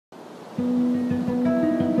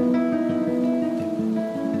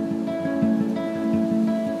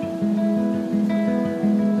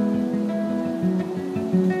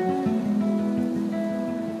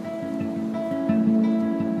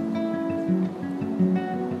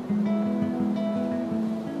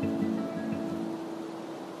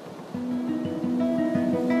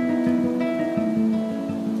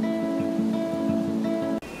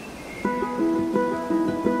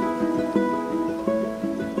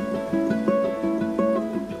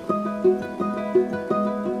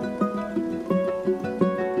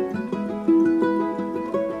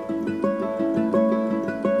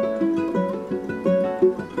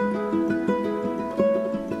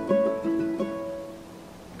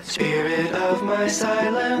Spirit of my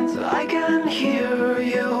silence, I can hear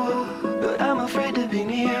you, but I'm afraid to be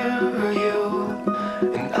near you,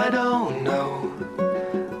 and I don't know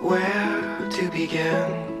where to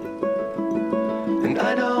begin, and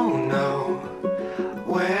I don't know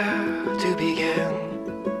where to begin.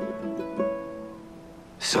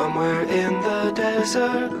 Somewhere in the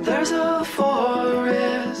desert, there's a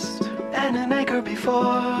forest, and an acre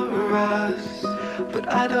before us,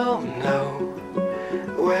 but I don't know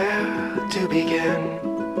where to begin,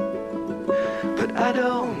 but I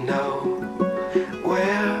don't know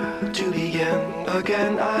where to begin.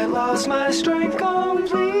 Again, I lost my strength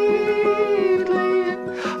completely.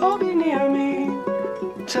 Oh, be near me,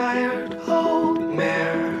 tired old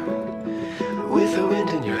mare with the wind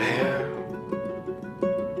in your hair.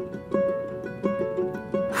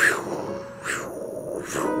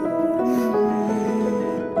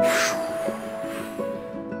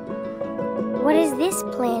 What is this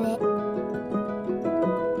planet?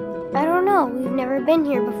 I don't know. We've never been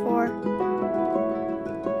here before.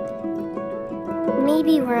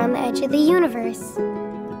 Maybe we're on the edge of the universe.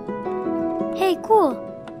 Hey, cool.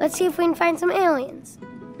 Let's see if we can find some aliens.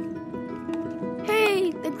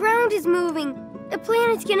 Hey, the ground is moving. The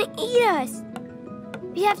planet's gonna eat us.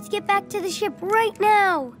 We have to get back to the ship right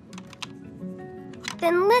now.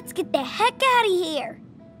 Then let's get the heck out of here.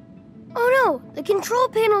 Oh no, the control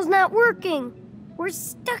panel's not working. We're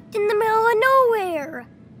stuck in the middle of nowhere.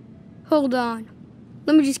 Hold on.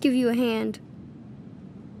 Let me just give you a hand.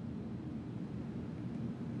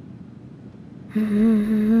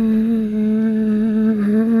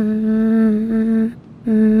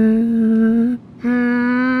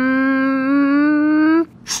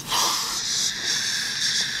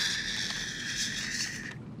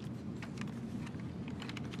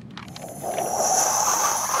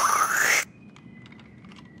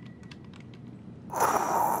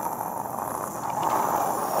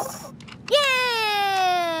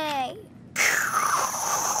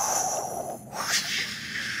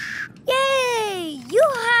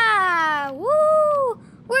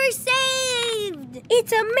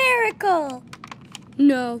 It's a miracle!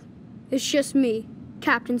 No, it's just me,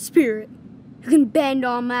 Captain Spirit, who can bend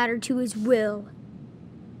all matter to his will.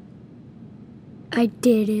 I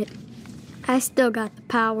did it. I still got the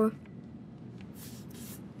power.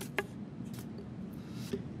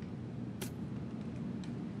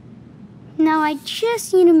 Now I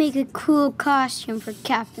just need to make a cool costume for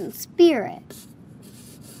Captain Spirit.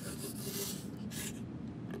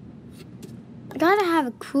 I gotta have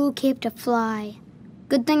a cool cape to fly.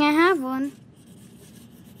 Good thing I have one.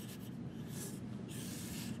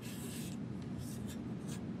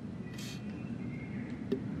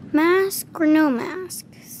 Mask or no mask?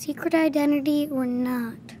 Secret identity or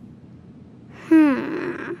not?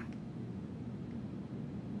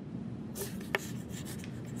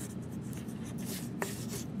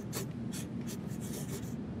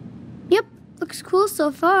 Yep, looks cool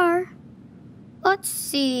so far. Let's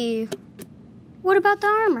see. What about the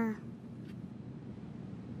armor?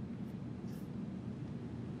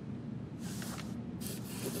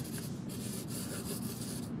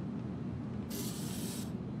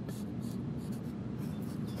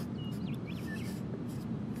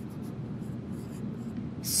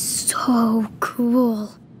 So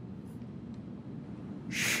cool.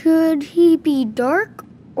 Should he be dark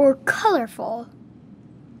or colorful?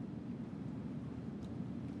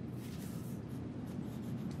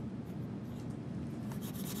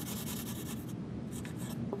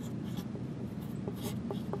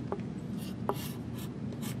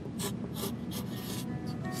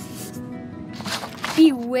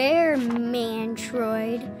 Beware,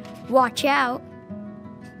 Mantroid. Watch out.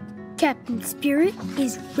 Captain Spirit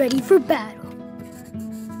is ready for battle.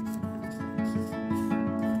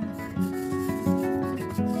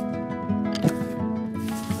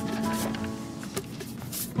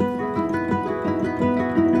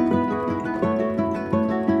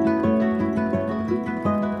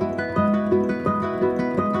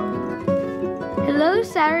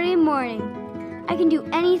 Saturday morning. I can do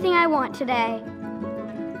anything I want today.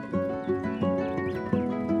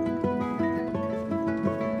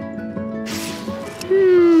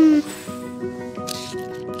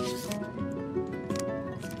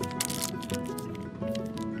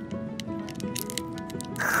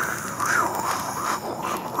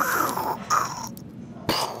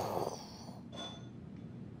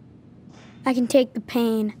 I can take the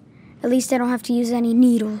pain. At least I don't have to use any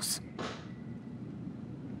needles.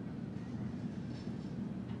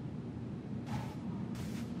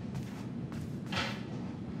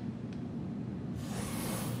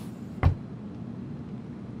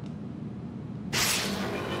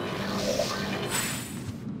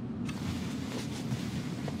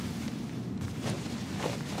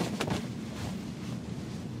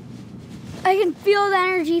 I can feel the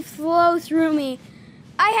energy flow through me.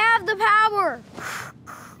 I have the power.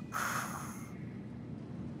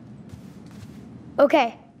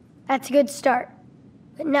 Okay, that's a good start.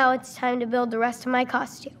 But now it's time to build the rest of my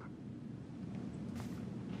costume.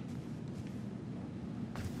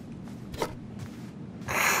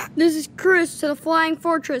 This is Chris to the Flying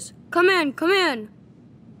Fortress. Come in, come in.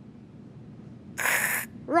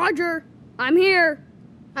 Roger, I'm here.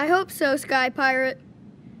 I hope so, Sky Pirate.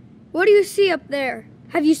 What do you see up there?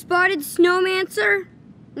 Have you spotted Snowmancer?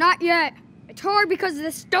 Not yet. It's hard because of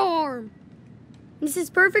the storm. This is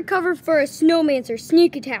perfect cover for a Snowmancer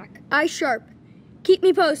sneak attack. Eye sharp. Keep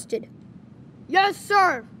me posted. Yes,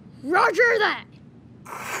 sir. Roger that.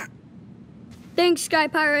 Thanks, Sky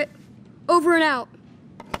Pirate. Over and out.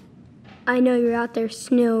 I know you're out there,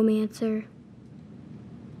 Snowmancer.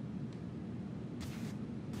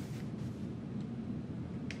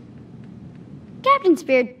 Captain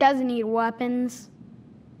Spirit doesn't need weapons.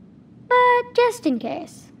 But just in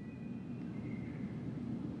case.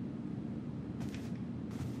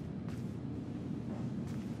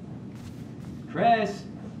 Chris!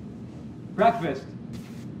 Breakfast!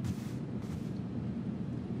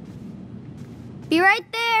 Be right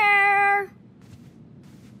there!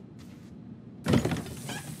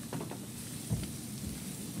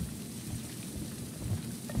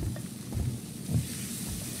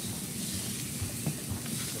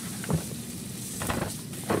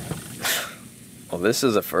 Well, this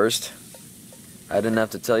is a first. I didn't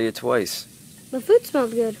have to tell you twice. The food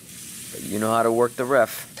smelled good. But you know how to work the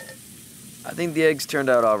ref. I think the eggs turned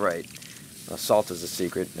out all right. Well, salt is a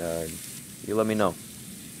secret. You let me know.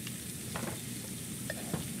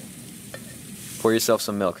 Pour yourself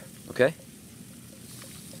some milk, okay?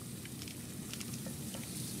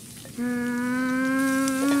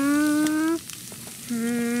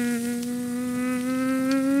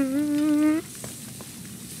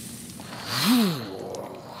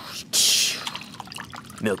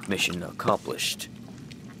 Milk mission accomplished.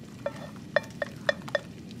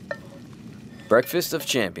 Breakfast of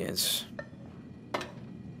champions.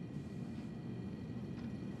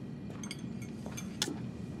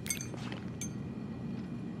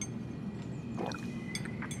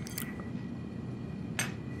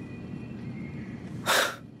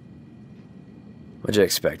 What'd you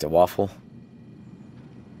expect, a waffle?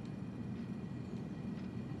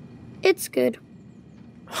 It's good.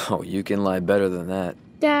 Oh, you can lie better than that.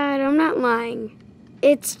 Dad, I'm not lying.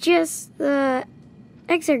 It's just the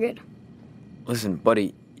eggs are good. Listen,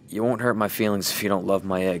 buddy, you won't hurt my feelings if you don't love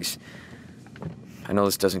my eggs. I know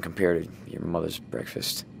this doesn't compare to your mother's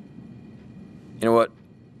breakfast. You know what?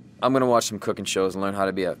 I'm gonna watch some cooking shows and learn how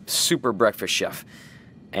to be a super breakfast chef.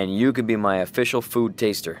 And you can be my official food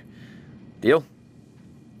taster. Deal?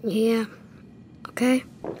 Yeah. Okay.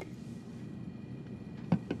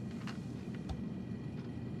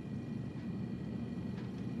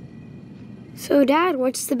 So, Dad,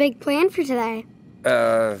 what's the big plan for today?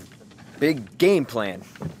 Big game plan.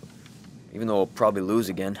 Even though we'll probably lose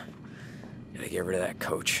again. Gotta get rid of that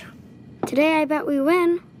coach. Today, I bet we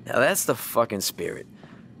win. Now that's the fucking spirit.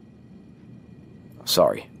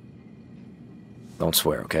 Sorry. Don't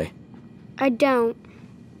swear, okay? I don't.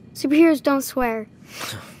 Superheroes don't swear.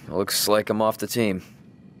 Looks like I'm off the team.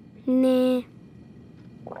 Nah.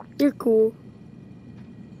 You're cool.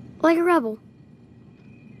 Like a rebel.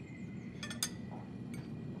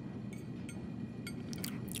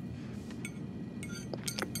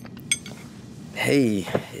 Hey,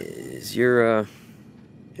 is your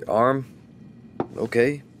arm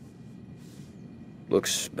okay?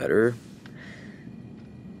 Looks better.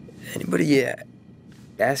 Anybody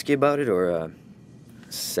ask you about it or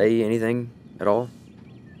say anything at all?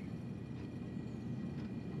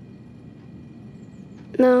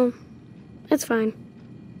 No, that's fine.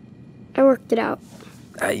 I worked it out.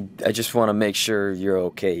 I just want to make sure you're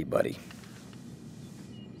okay, buddy.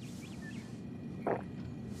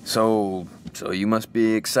 So you must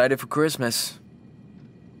be excited for Christmas.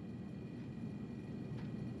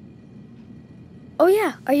 Oh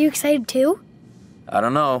yeah, are you excited too? I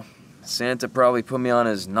don't know. Santa probably put me on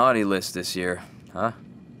his naughty list this year, huh?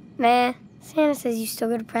 Nah, Santa says you still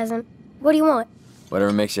get a present. What do you want?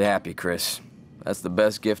 Whatever makes you happy, Chris. That's the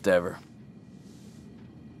best gift ever.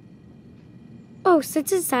 Oh,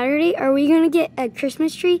 since it's Saturday, are we gonna get a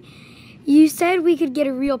Christmas tree? You said we could get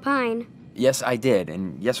a real pine. Yes, I did,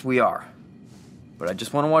 and yes, we are. But I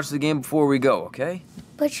just want to watch the game before we go, okay?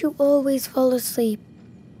 But you always fall asleep.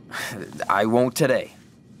 I won't today.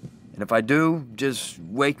 And if I do, just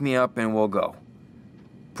wake me up and we'll go.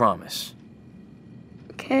 Promise.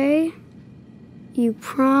 Okay. You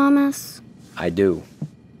promise? I do.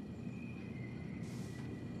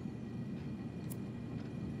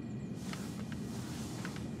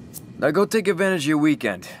 Now go take advantage of your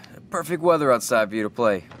weekend. Perfect weather outside for you to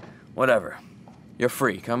play. Whatever. You're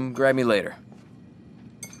free. Come grab me later.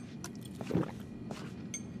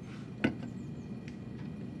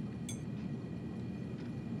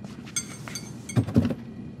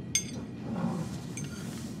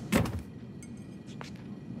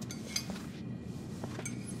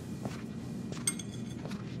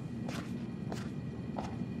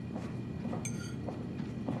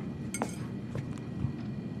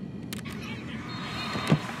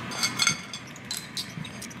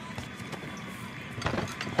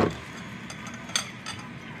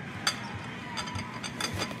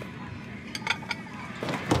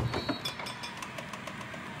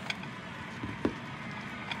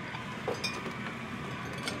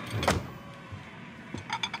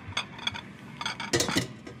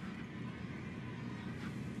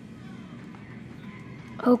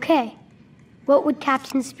 Okay, what would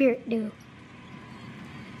Captain Spirit do?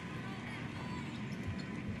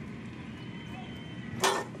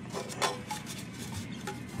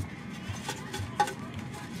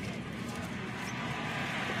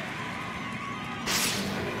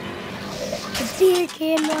 The beer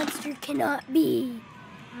can monster cannot be.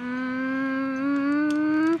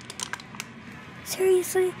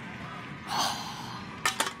 Seriously?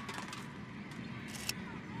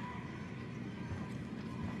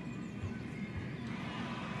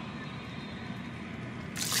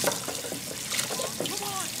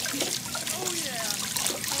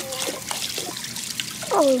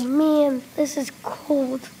 Oh man, this is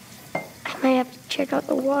cold. I might have to check out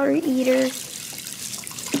the water heater.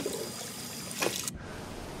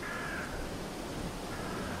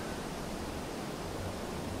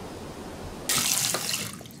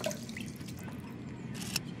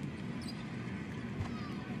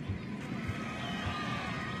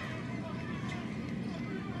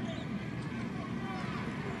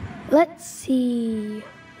 Let's see,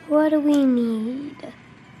 what do we need?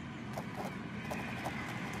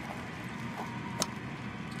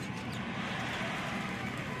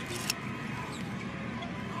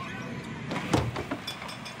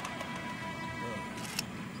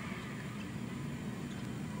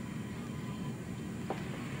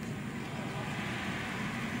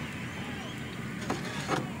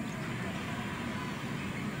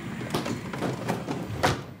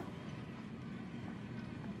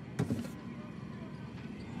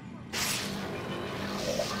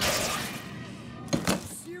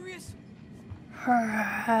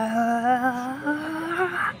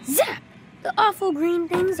 Zap! The awful green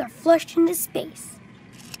things are flushed into space.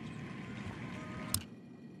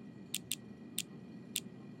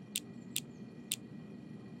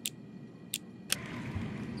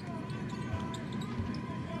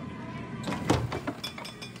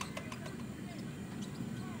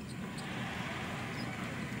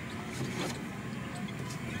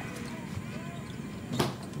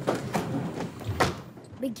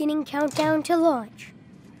 Beginning countdown to launch.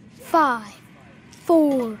 5,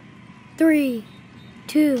 4, 3,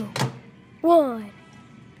 2, 1.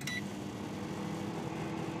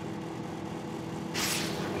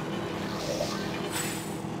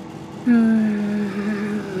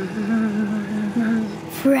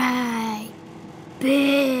 Fry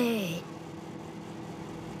big.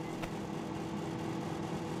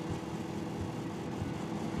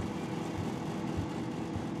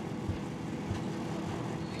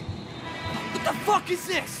 What the fuck is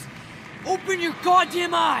this? Open your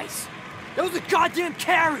goddamn eyes! That was a goddamn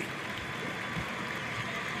carry!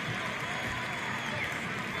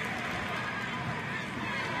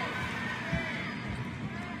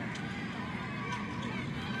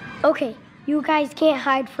 Okay, you guys can't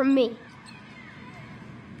hide from me.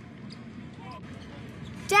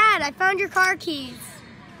 Dad, I found your car keys.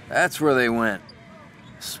 That's where they went.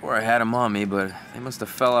 I swore I had them on me, but they must have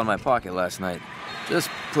fell out of my pocket last night.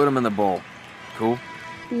 Just put them in the bowl. Cool?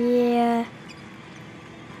 Yeah.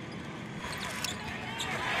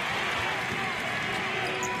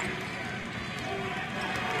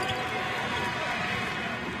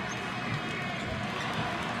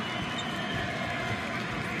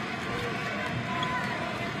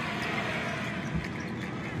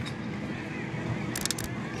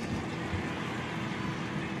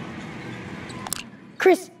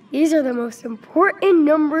 Chris, these are the most important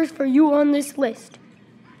numbers for you on this list.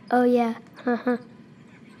 Oh, yeah.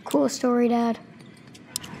 Cool story, Dad.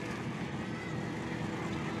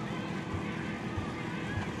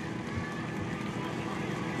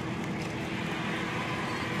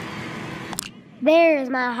 There's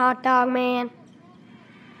my hot dog man.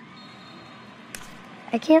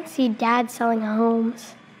 I can't see Dad selling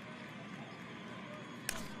homes.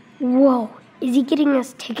 Whoa, is he getting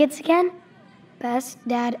us tickets again? Best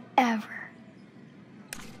dad ever.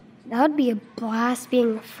 That would be a blast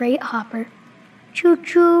being a freight hopper.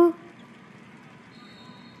 Choo-choo.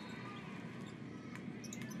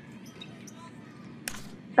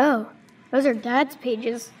 Oh, those are Dad's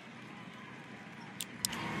pages.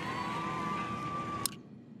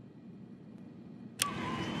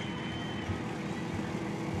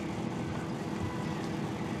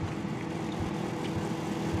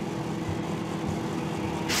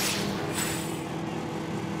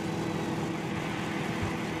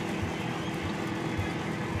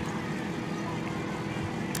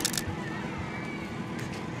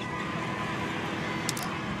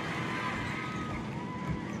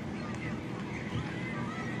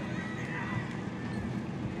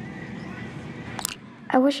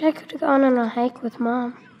 I wish I could have gone on a hike with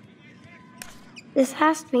Mom. This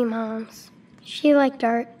has to be Mom's. She liked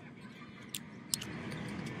art.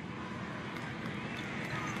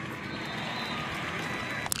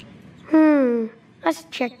 Let's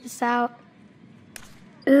check this out.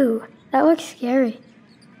 Ooh, that looks scary.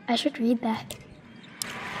 I should read that.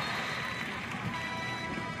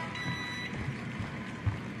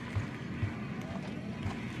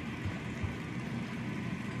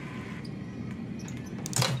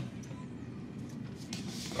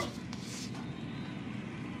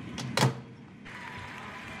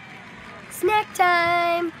 Snack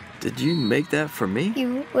time! Did you make that for me?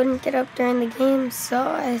 You wouldn't get up during the game, so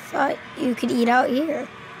I thought you could eat out here.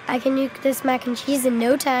 I can nuke this mac and cheese in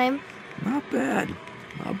no time. Not bad.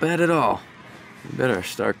 Not bad at all. You better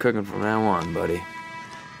start cooking from now on, buddy.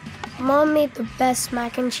 Mom made the best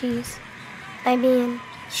mac and cheese. I mean...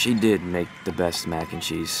 She did make the best mac and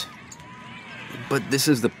cheese. But this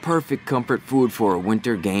is the perfect comfort food for a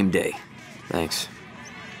winter game day. Thanks.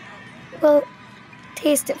 Well,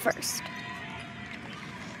 taste it first.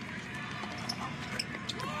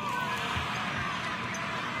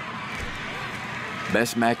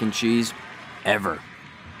 Best mac and cheese ever.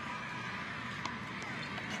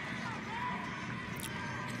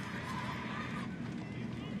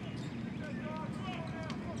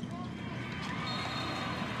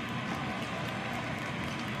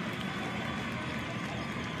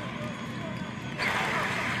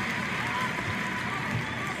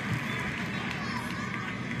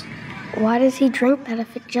 Why does he drink that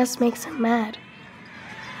if it just makes him mad?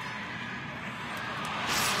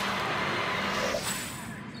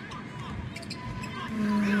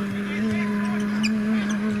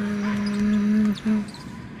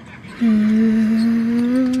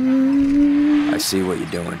 I see what you're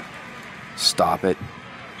doing. Stop it.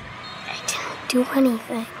 I didn't do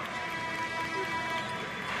anything.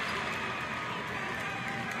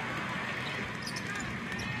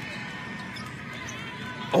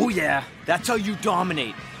 Oh yeah, that's how you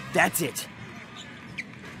dominate. That's it.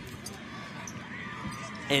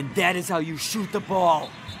 And that is how you shoot the ball.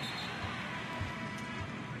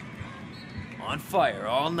 On fire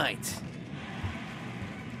all night.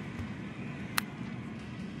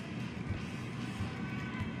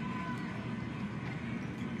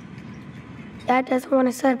 Dad doesn't want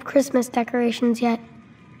to set up Christmas decorations yet.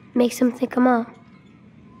 Makes him think of Mom.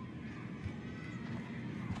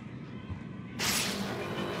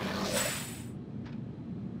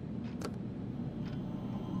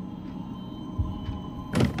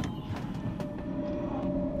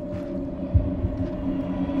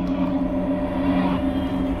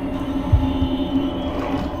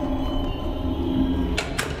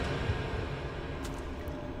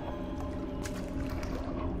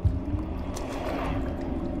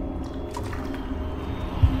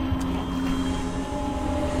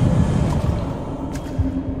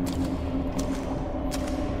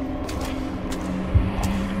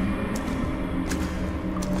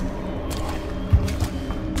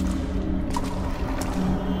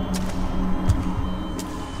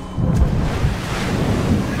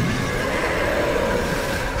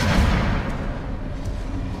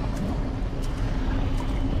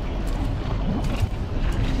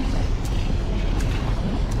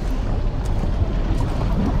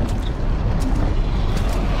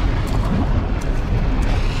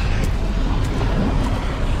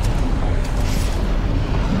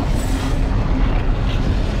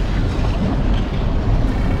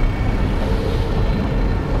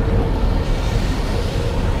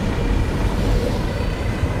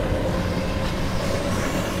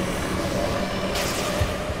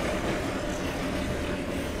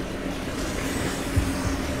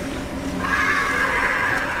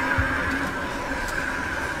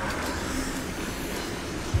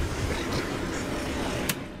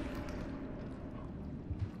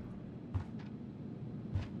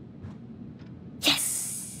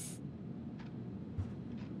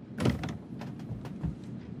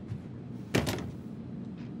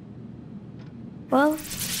 Well,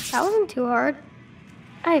 that wasn't too hard.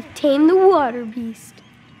 I've tamed the water beast.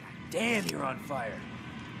 Damn, you're on fire.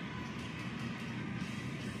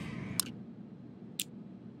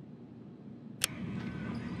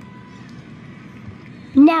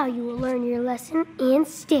 Now you will learn your lesson and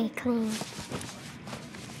stay clean.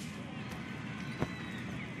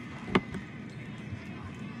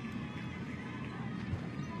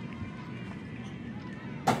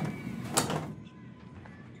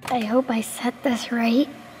 I hope I set this right.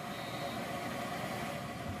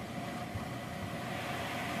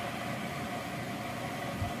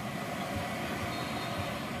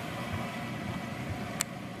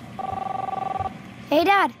 Hey,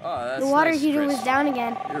 Dad. Oh, that's the water nice, heater Chris. was down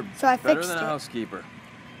again, You're so I better fixed than a it. housekeeper.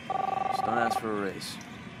 Just don't ask for a raise.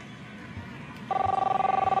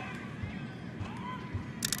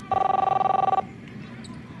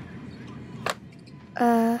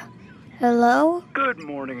 Hello? Good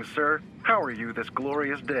morning, sir. How are you this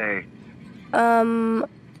glorious day?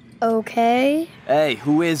 Okay. Hey,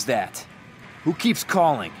 who is that? Who keeps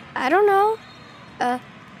calling? I don't know.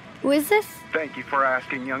 Who is this? Thank you for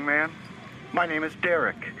asking, young man. My name is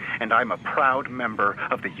Derek, and I'm a proud member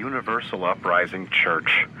of the Universal Uprising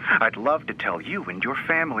Church. I'd love to tell you and your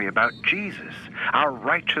family about Jesus, our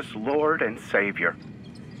righteous Lord and Savior.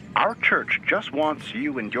 Our church just wants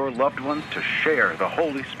you and your loved ones to share the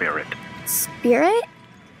Holy Spirit. Spirit?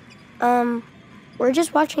 We're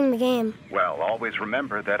just watching the game. Well, always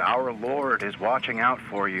remember that our Lord is watching out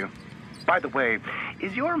for you. By the way,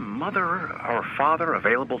 is your mother or father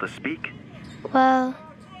available to speak? Well,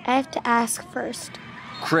 I have to ask first.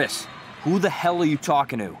 Chris, who the hell are you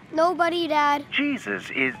talking to? Nobody, Dad.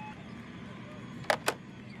 Jesus is...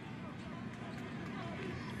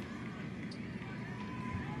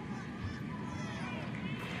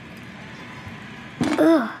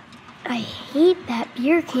 Ugh, I hate that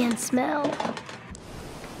beer can smell.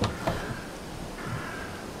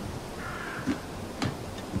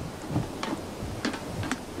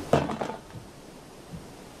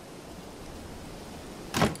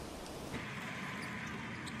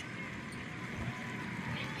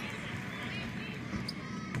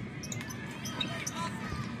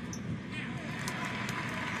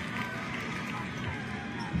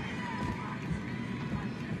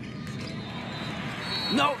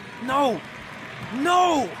 No, no,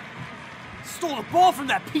 no! Stole the ball from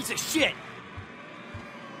that piece of shit!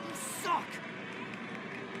 You suck!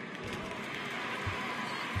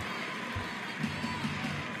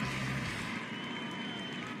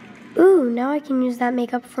 Ooh, now I can use that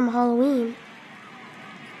makeup from Halloween.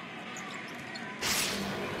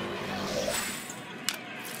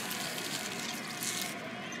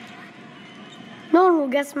 No one will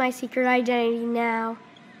guess my secret identity now.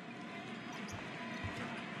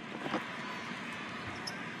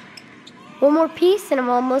 One more piece and I'm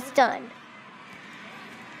almost done.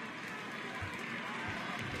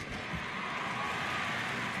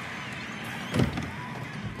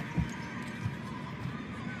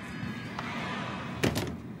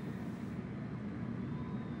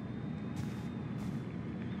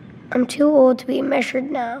 I'm too old to be measured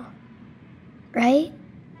now, right?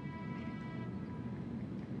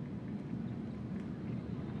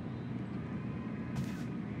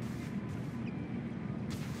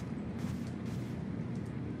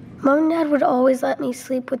 Mom and Dad would always let me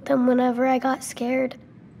sleep with them whenever I got scared.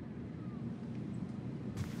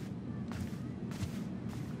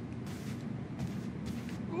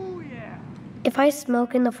 Ooh, yeah! If I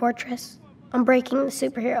smoke in the fortress, I'm breaking the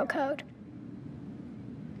superhero code.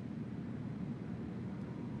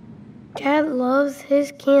 Dad loves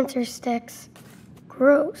his cancer sticks.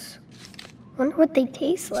 Gross. Wonder what they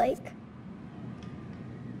taste like.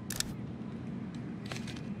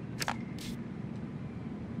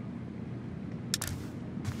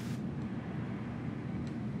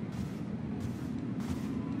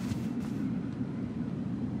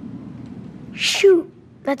 Shoot,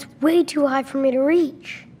 that's way too high for me to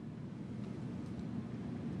reach.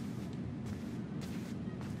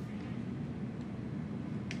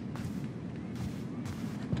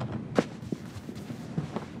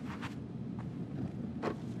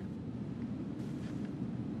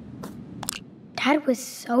 Dad was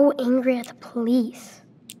so angry at the police.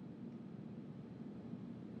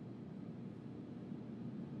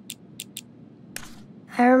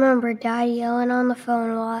 I remember Dad yelling on the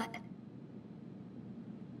phone a lot.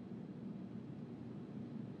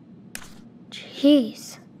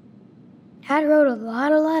 Jeez. Dad wrote a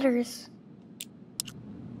lot of letters.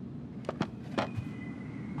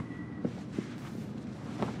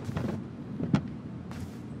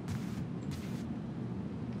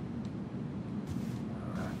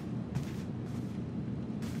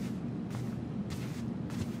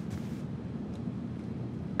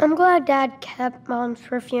 I'm glad Dad kept Mom's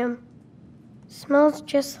perfume. Smells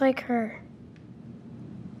just like her.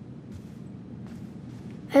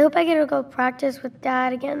 I hope I get to go practice with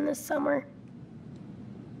Dad again this summer.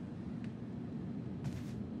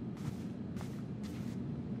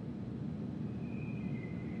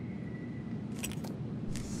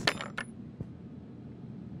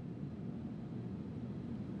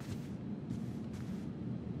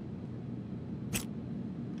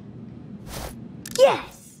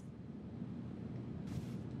 Yes!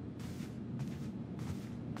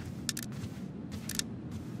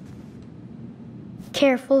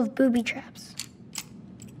 Careful of booby traps.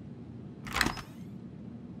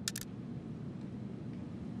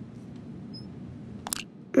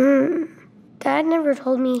 Dad never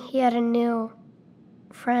told me he had a new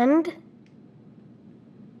friend.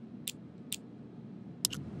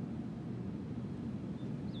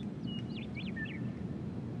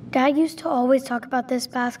 Dad used to always talk about this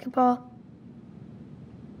basketball.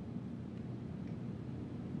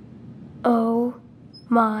 Oh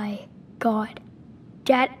my God.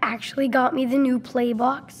 Dad actually got me the new play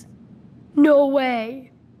box? No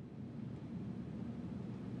way.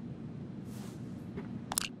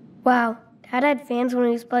 Wow, Dad had fans when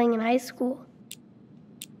he was playing in high school.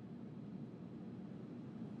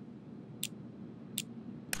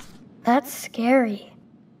 That's scary.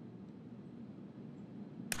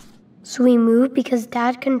 So we moved because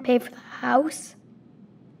Dad couldn't pay for the house?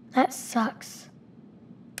 That sucks.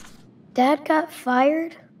 Dad got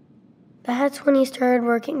fired? That's when he started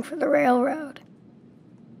working for the railroad.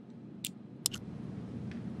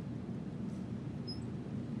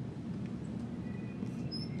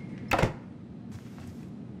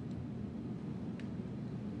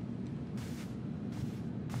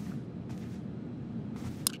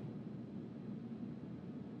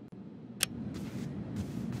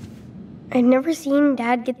 I'd never seen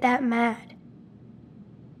Dad get that mad.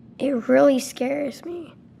 It really scares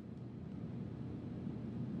me.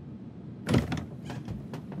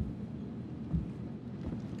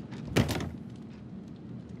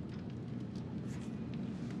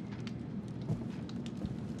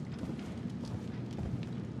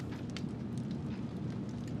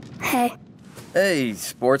 Hey. Hey,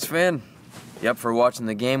 sports fan. You up for watching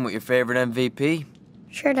the game with your favorite MVP?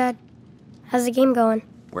 Sure, Dad. How's the game going?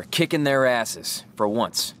 We're kicking their asses, for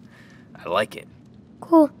once. I like it.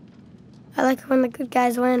 Cool. I like it when the good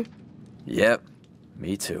guys win. Yep,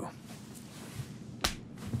 me too.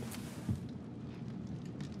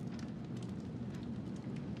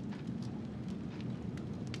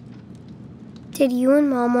 Did you and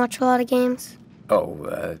Mom watch a lot of games?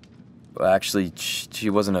 Oh, actually, she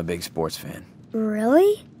wasn't a big sports fan.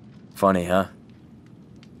 Really? Funny, huh?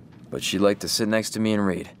 But she liked to sit next to me and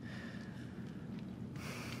read.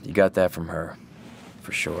 You got that from her,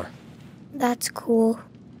 for sure. That's cool.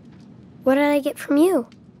 What did I get from you?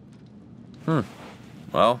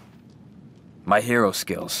 Well, my hero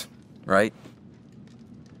skills, right?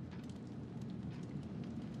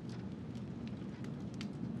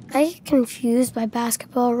 I get confused by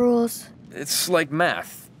basketball rules. It's like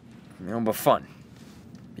math, but fun.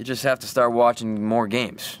 You just have to start watching more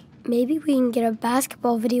games. Maybe we can get a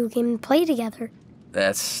basketball video game and play together.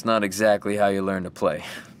 That's not exactly how you learn to play,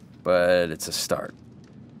 but it's a start.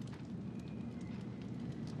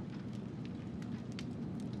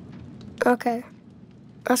 Okay.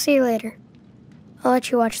 I'll see you later. I'll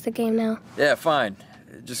let you watch the game now. Yeah, fine.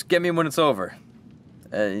 Just get me when it's over.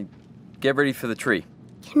 Get ready for the tree.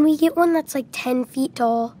 Can we get one that's like 10 feet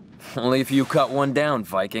tall? Only if you cut one down,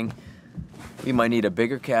 Viking. We might need a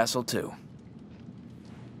bigger castle, too.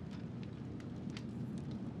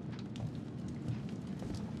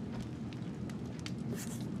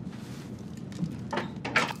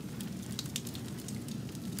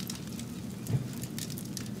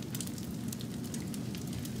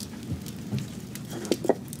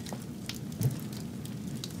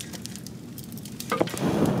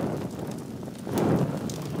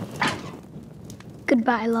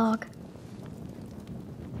 Goodbye, log.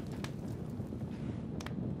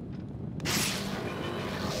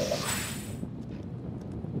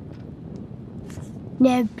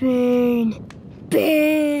 Now burn.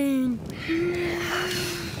 Burn!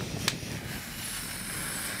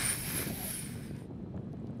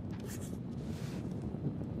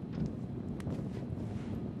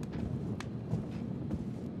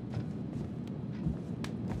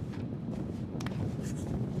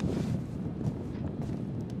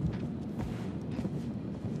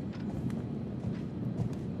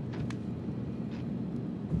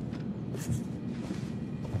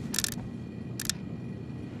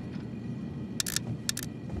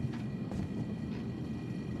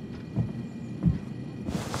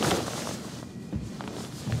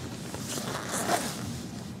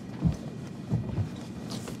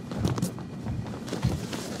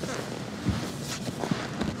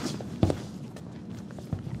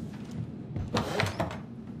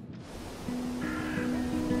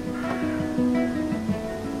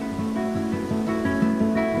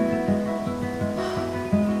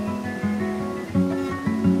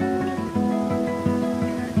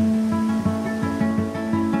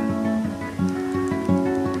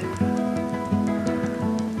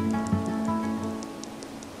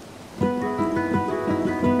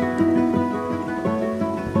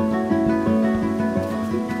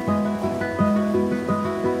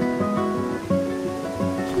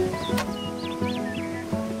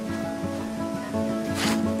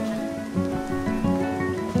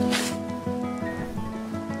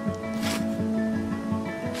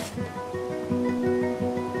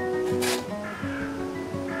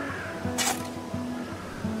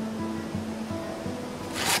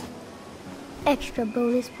 Extra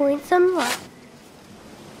bonus points unlocked.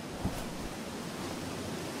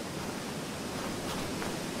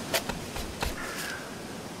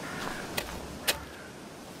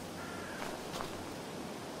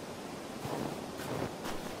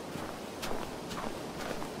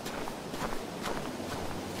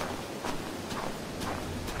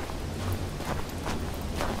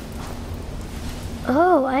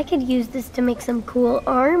 Oh, I could use this to make some cool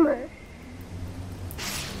armor.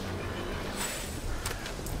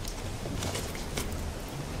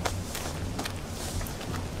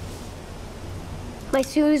 My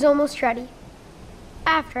suit is almost ready.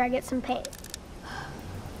 After I get some paint.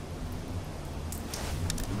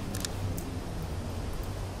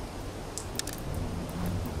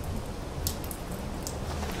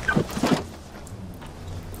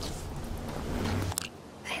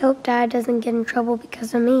 I hope Dad doesn't get in trouble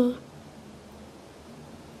because of me.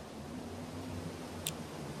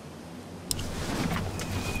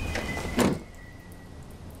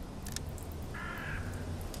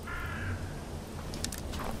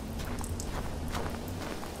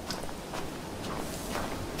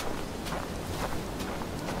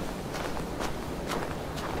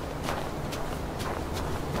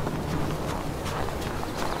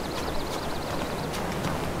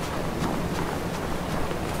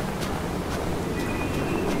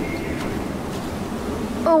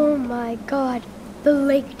 Oh my God, the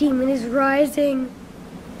lake demon is rising.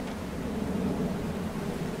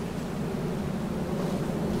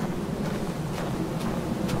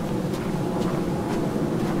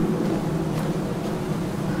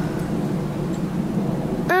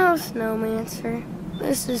 Oh, Snowmancer,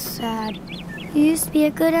 this is sad. You used to be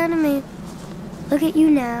a good enemy. Look at you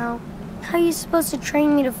now. How are you supposed to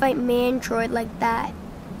train me to fight Mantroid like that?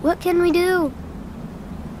 What can we do?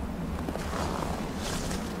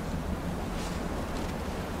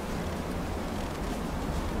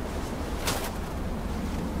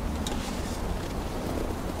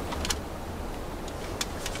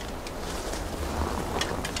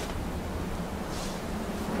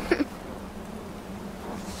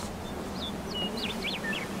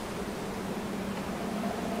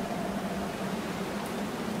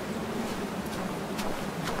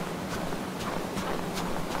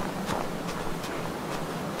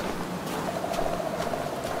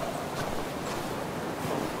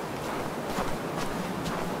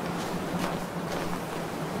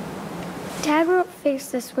 Dad won't fix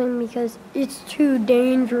this wing because it's too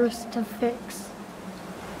dangerous to fix.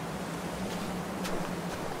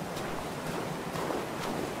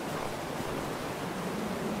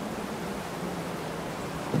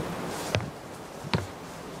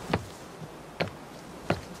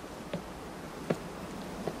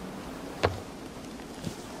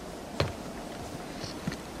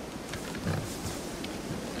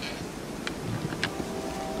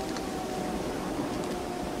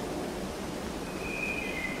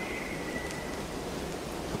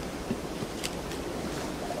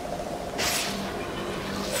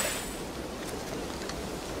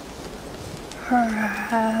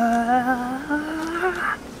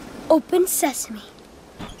 Open sesame.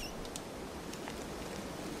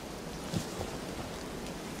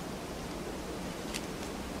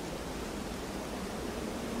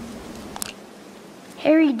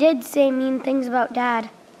 Harry did say mean things about Dad,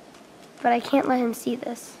 but I can't let him see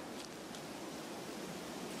this.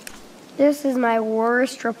 This is my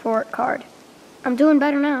worst report card. I'm doing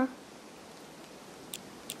better now.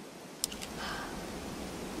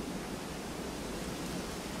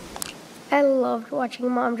 I loved watching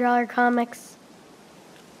Mom draw her comics.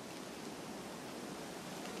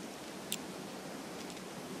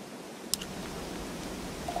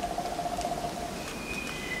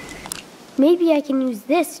 Maybe I can use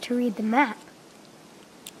this to read the map.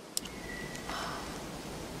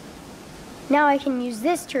 Now I can use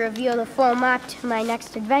this to reveal the full map to my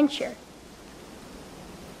next adventure.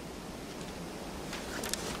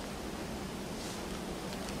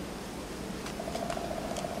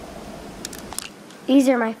 These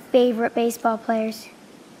are my favorite baseball players,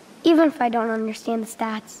 even if I don't understand the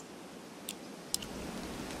stats.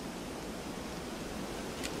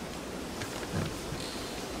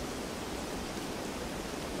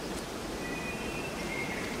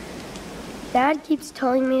 Dad keeps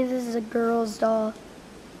telling me this is a girl's doll.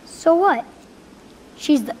 So what?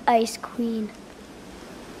 She's the Ice Queen.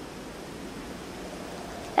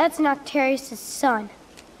 That's Noctarius' son.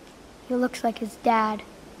 He looks like his dad.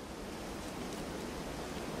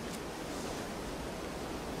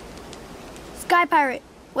 Sky Pirate,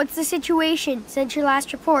 what's the situation since your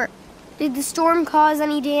last report? Did the storm cause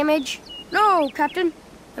any damage? No, Captain.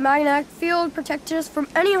 The magnetic field protected us from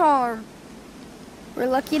any harm. We're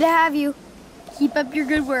lucky to have you. Keep up your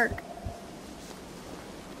good work.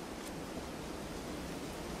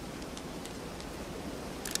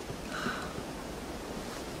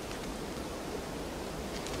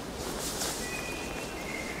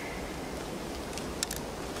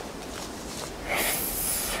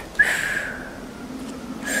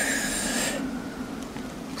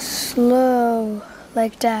 Slow,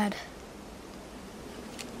 like Dad.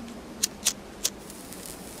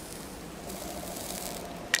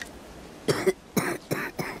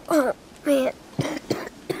 Oh, man.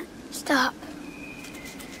 Stop.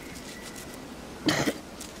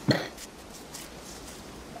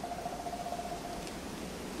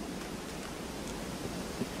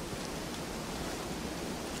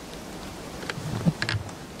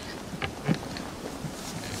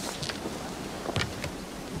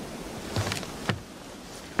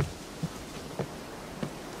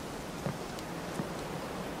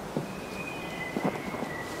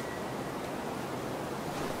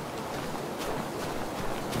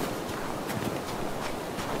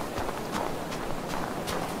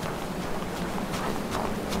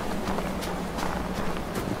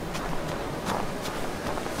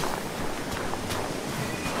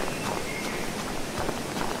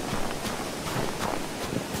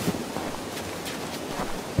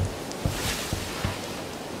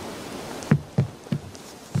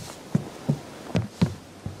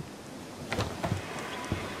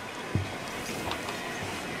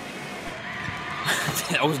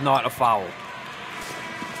 That was not a foul.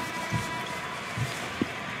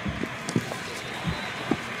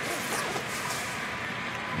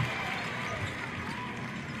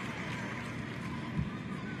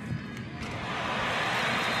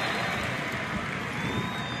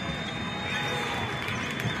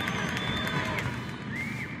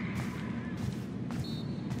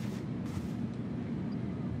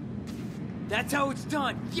 That's how it's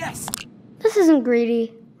done. Yes! This isn't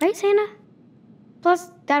greedy, right, Santa?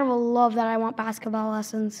 Plus, Dad will love that I want basketball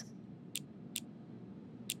lessons.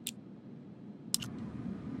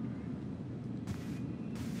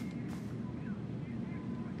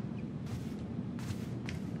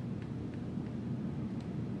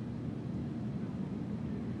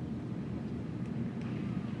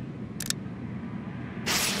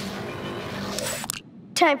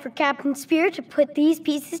 Time for Captain Spirit to put these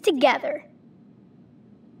pieces together.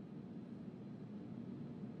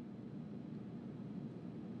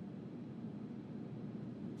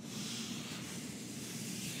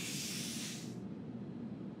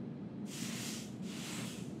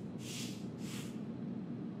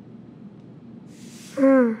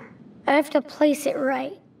 I have to place it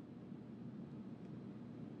right.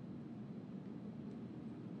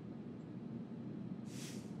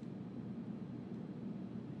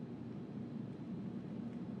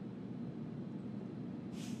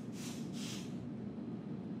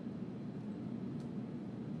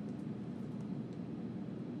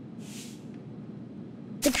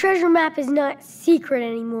 The treasure map is not secret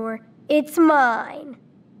anymore. It's mine.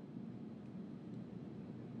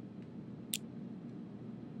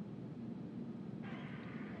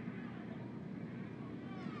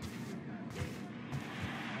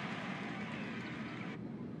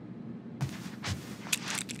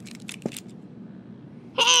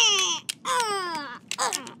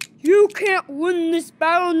 You can't win this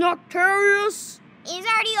battle, Noctarius! It's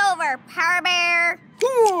already over, Power Bear.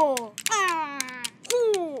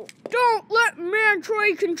 Don't let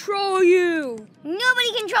Mantroid control you!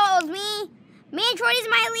 Nobody controls me. Mantroid is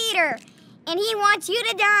my leader, and he wants you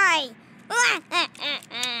to die.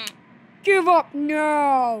 Give up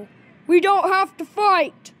now! We don't have to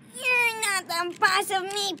fight! You're not the boss of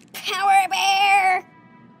me, Power Bear.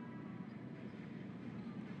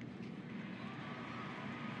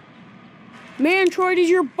 Mantroid is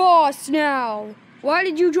your boss now! Why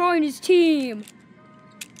did you join his team?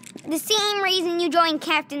 The same reason you joined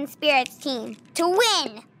Captain Spirit's team, to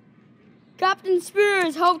win. Captain Spirit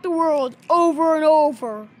has helped the world over and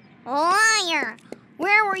over. Liar!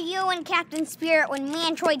 Where were you and Captain Spirit when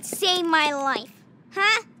Mantroid saved my life?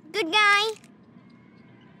 Huh? Good guy?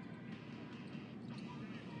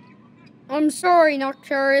 I'm sorry,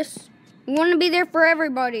 Noctarius. We want to be there for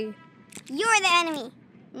everybody. You're the enemy.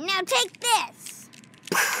 Now take this.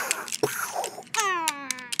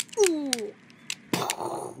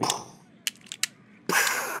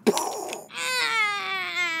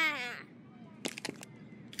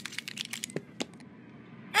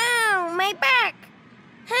 Ow, my back.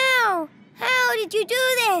 How? How did you do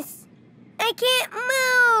this? I can't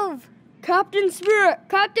move. Captain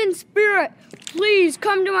Spirit, please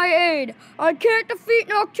come to my aid. I can't defeat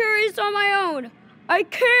Noctarius on my own. I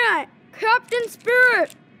can't. Captain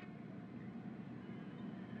Spirit!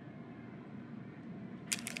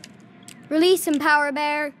 Release him, Power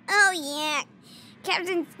Bear. Oh, yeah.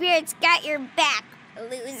 Captain Spirit's got your back,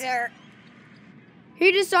 loser.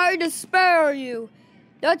 He decided to spare you.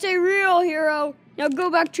 That's a real hero. Now go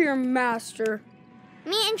back to your master.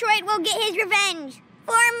 Me and Troy will get his revenge.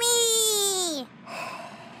 For me!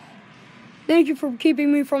 Thank you for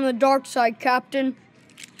keeping me from the dark side, Captain.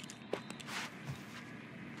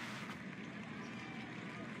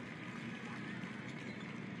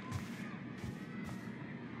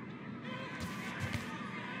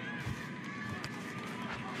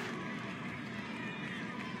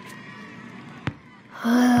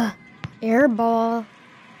 Airball.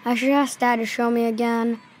 I should ask Dad to show me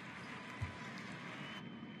again.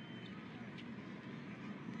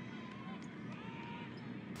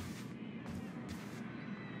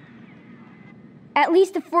 At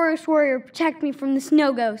least the Forest Warrior protect me from the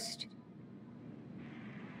Snow Ghost.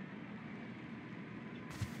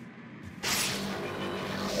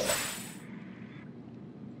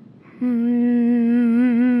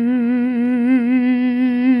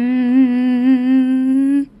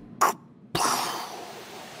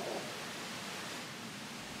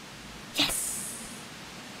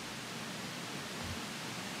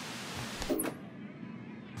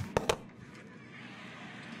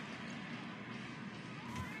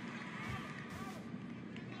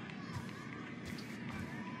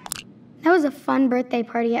 That was a fun birthday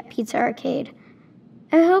party at Pizza Arcade.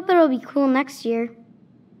 I hope it'll be cool next year.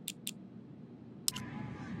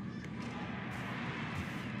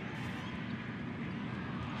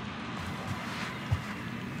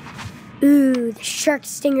 Ooh, the shark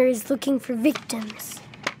stinger is looking for victims.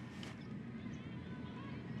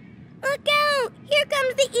 Look out! Here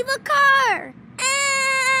comes the evil car!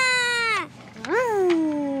 Ah!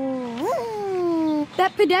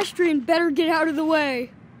 That pedestrian better get out of the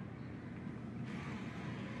way.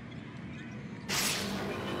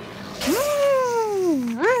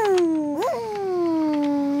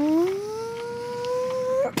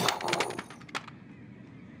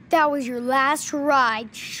 That was your last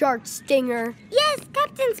ride, Shark Stinger. Yes,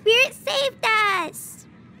 Captain Spirit saved us!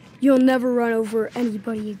 You'll never run over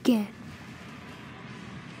anybody again.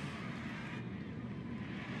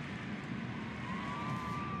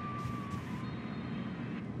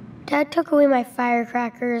 Dad took away my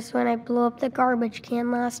firecrackers when I blew up the garbage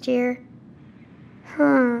can last year.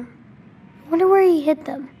 I wonder where he hid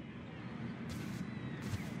them.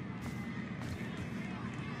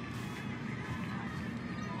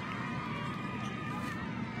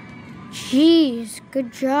 Jeez,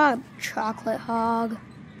 good job, Chocolate Hog.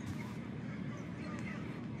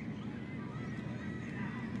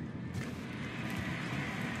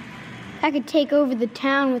 I could take over the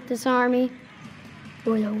town with this army,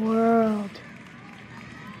 or the world.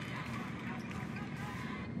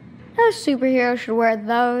 No superhero should wear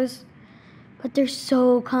those, but they're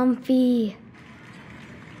so comfy.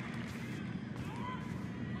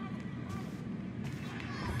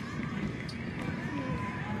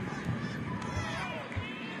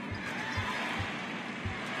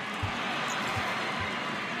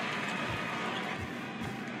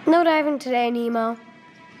 No diving today, Nemo.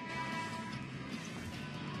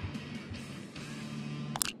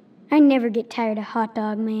 I never get tired of Hot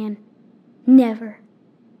Dog Man. Never.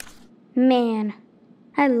 Man,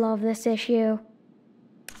 I love this issue.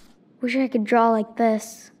 Wish I could draw like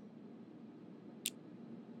this.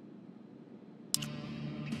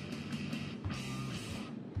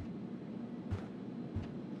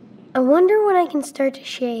 I wonder when I can start to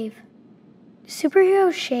shave. Do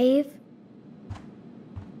superheroes shave?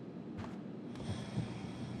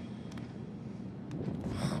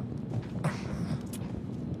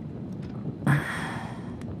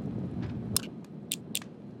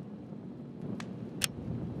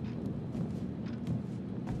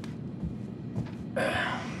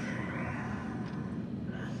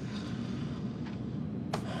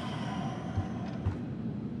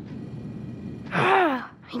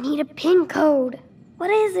 I need a PIN code. What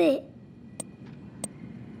is it?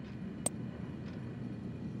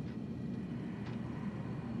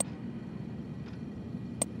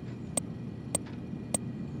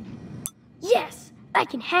 Yes, I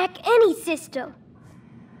can hack any system.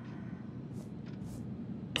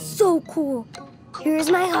 So cool. Here's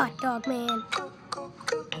my Hot Dog Man.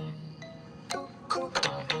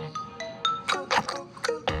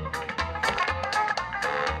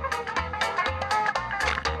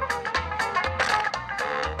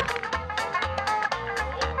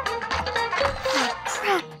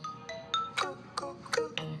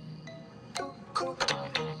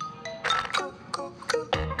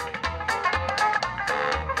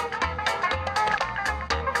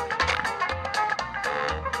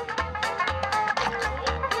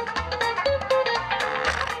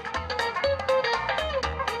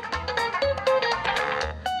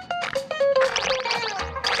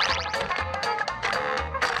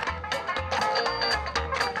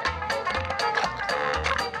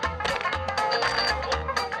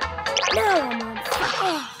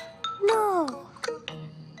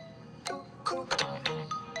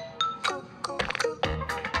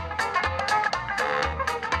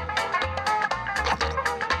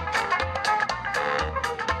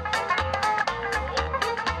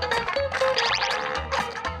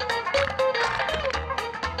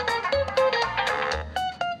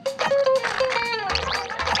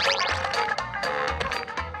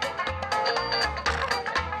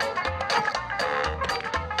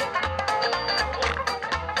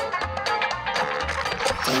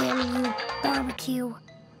 Damn you, barbecue.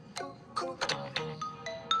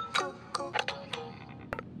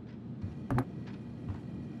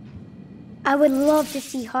 I would love to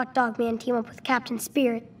see Hot Dog Man team up with Captain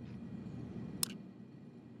Spirit.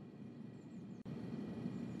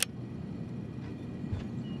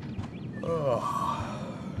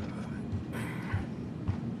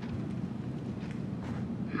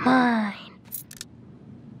 Mine.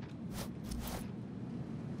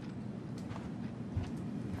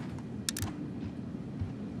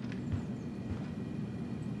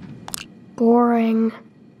 Boring.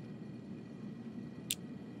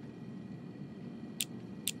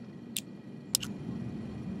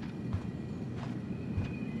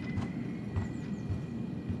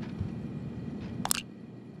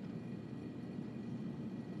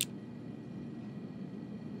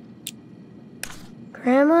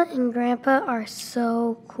 Grandma and Grandpa are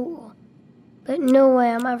so cool, but no way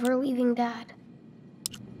I'm ever leaving Dad.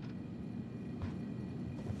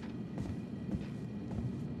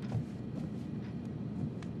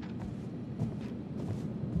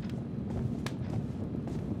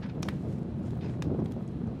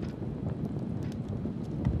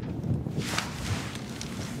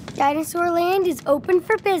 Dinosaur Land is open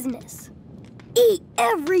for business. Eat,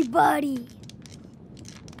 everybody!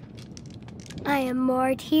 I am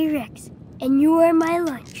more T-Rex, and you are my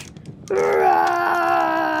lunch. Roar!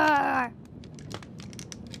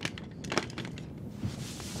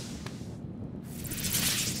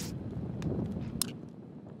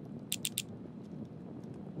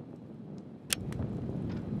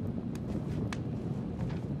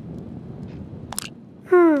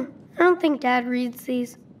 I don't think Dad reads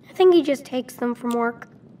these. I think he just takes them from work.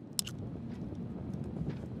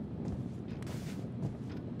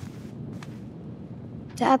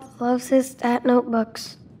 Dad loves his stat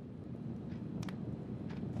notebooks.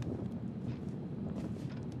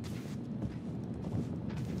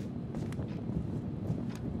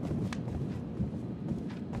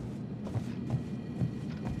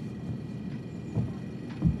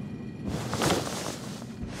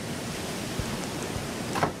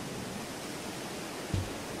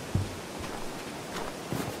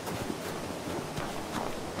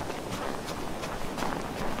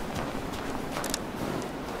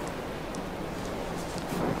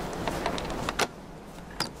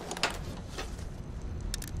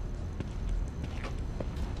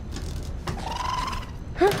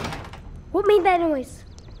 What made that noise?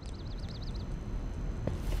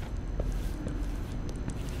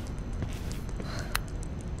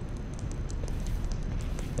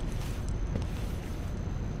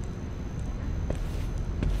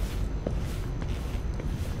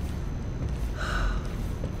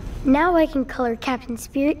 Now I can color Captain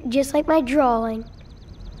Spirit just like my drawing.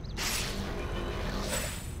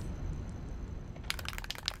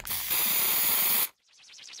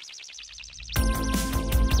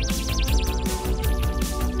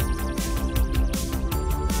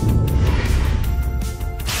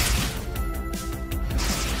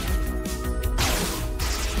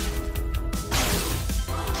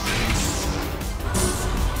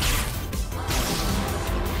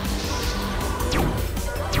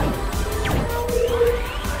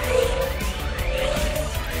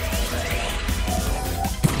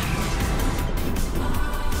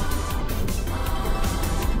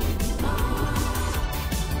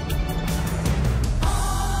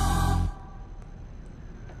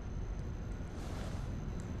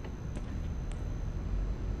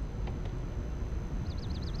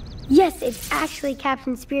 Yes, it's actually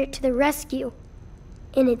Captain Spirit to the rescue.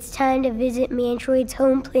 And it's time to visit Mantroid's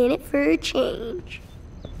home planet for a change.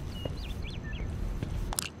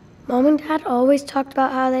 Mom and Dad always talked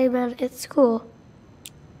about how they met at school.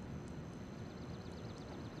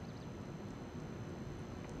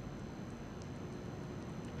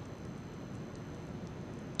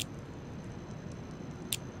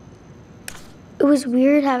 It was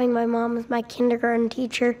weird having my mom as my kindergarten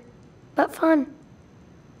teacher, but fun.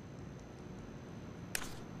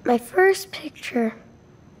 My first picture,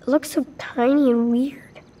 it looks so tiny and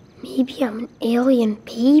weird. Maybe I'm an alien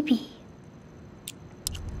baby.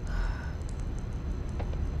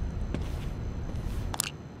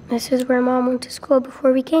 This is where Mom went to school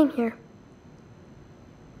before we came here.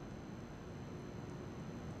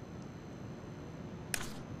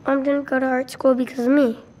 Mom didn't go to art school because of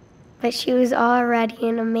me, but she was already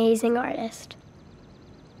an amazing artist.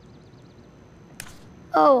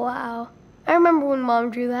 Oh, wow. I remember when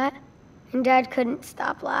Mom drew that, and Dad couldn't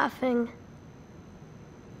stop laughing.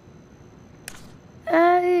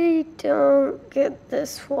 I don't get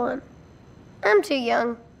this one. I'm too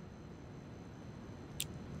young.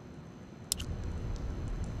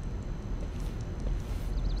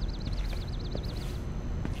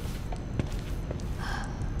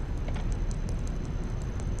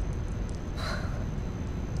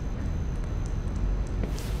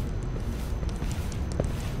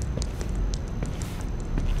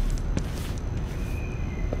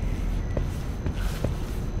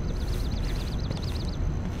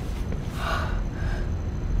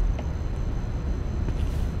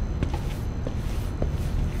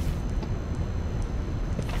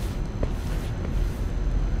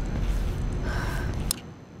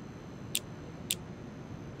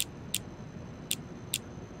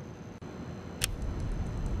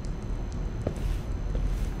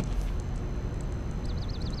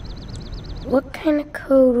 What kind of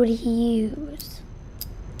code would he use?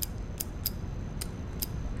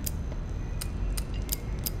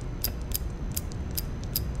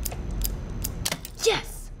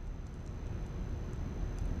 Yes!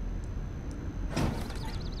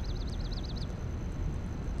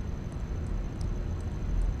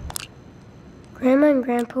 Grandma and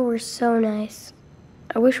Grandpa were so nice.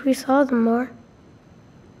 I wish we saw them more.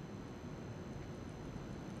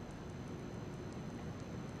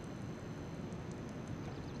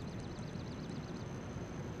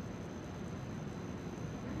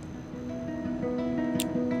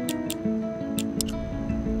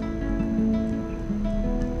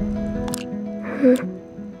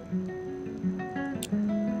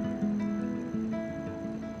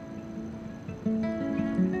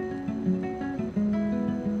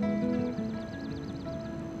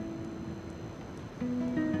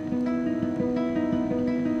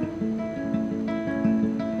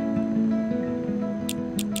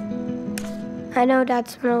 I know Dad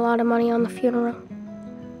spent a lot of money on the funeral.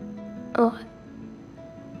 A lot.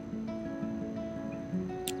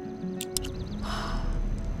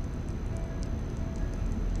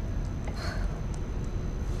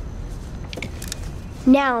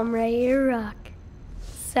 Now I'm ready to rock.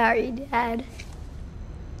 Sorry, Dad.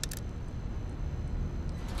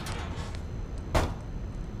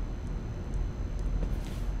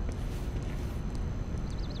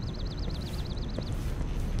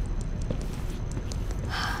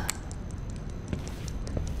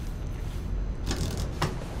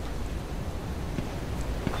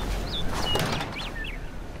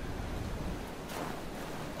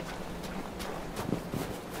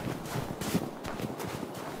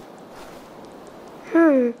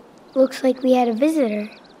 Looks like we had a visitor.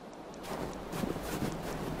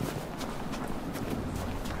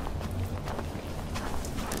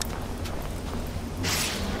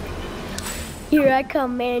 Here I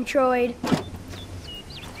come, Mantroid.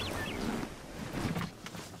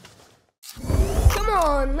 Come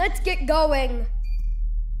on, let's get going.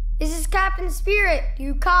 This is Captain Spirit. Do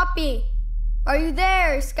you copy? Are you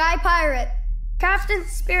there, Sky Pirate? Captain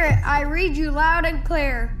Spirit, I read you loud and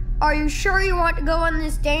clear. Are you sure you want to go on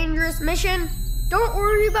this dangerous mission? Don't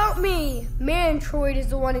worry about me. Mantroid is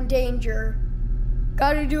the one in danger.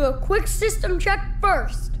 Gotta do a quick system check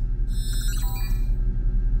first.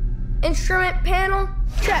 Instrument panel,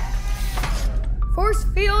 check. Force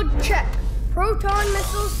field, check. Proton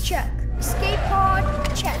missiles, check. Escape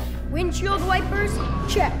pod, check. Windshield wipers,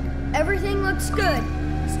 check. Everything looks good.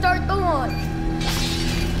 Start the launch.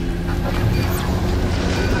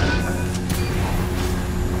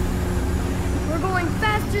 We're going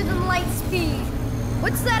faster than light speed.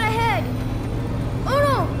 What's that ahead? Oh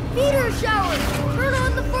no! Meteor shower! Turn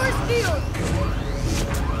on the force field!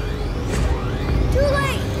 Too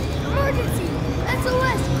late! Emergency!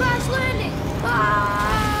 SOS! Crash landing!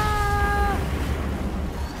 Ah!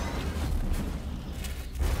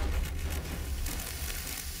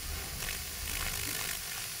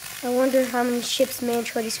 I wonder how many ships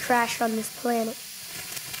Mantroid has crashed on this planet.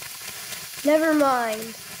 Never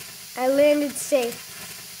mind. I landed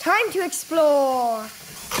safe. Time to explore!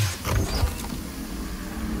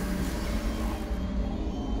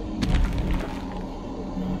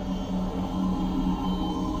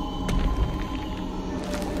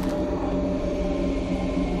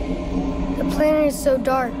 The planet is so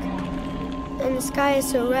dark, and the sky is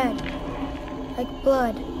so red, like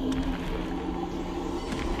blood.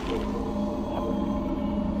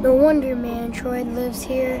 No wonder Mantroid lives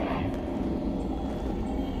here.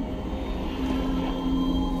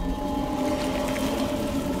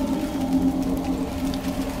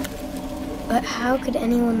 But how could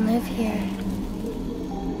anyone live here?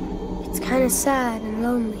 It's kind of sad and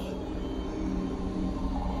lonely.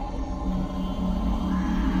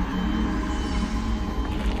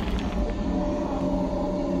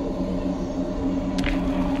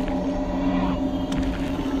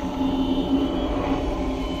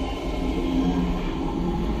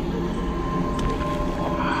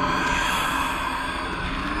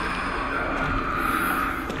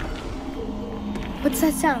 What's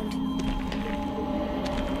that sound?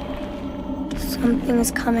 Something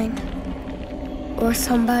is coming. Or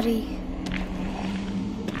somebody.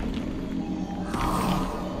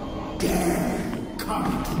 Dare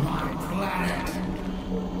come to my planet.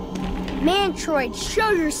 Mantroid,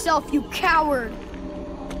 show yourself, you coward!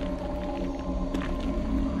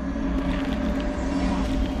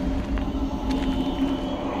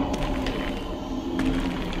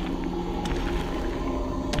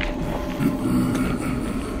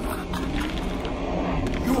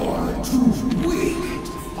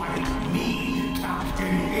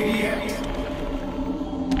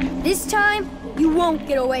 This time, you won't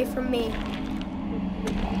get away from me.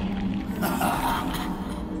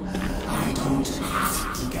 I don't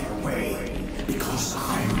have to get away because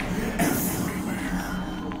I'm everywhere.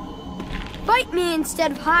 Fight me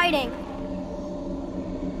instead of hiding.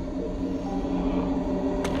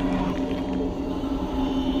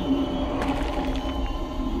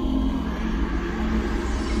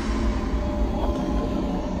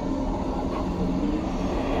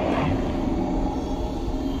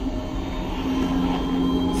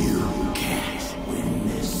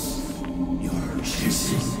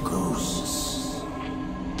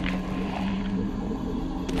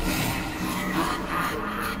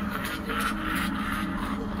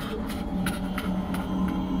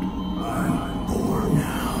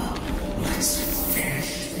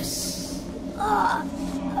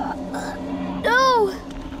 No!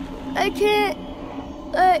 I can't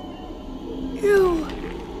let you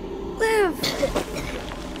live.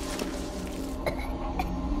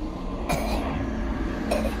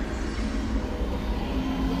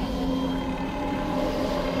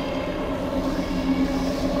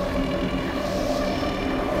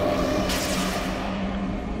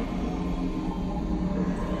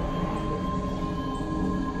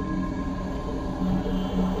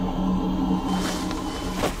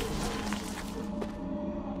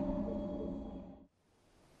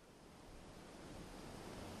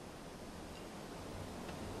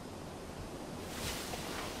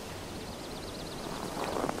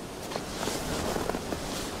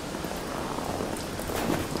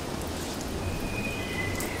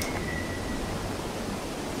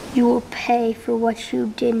 You will pay for what you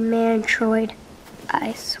did, Mantroid.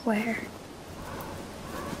 I swear.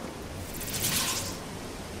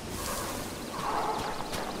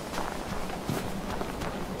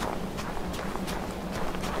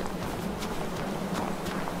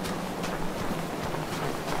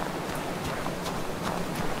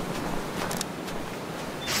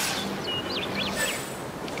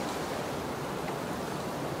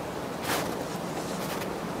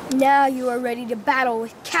 Now you are ready to battle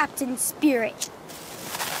with Captain Spirit.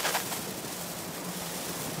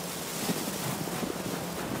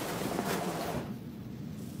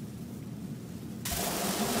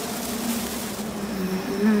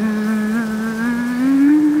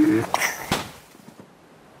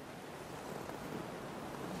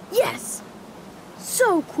 Yes!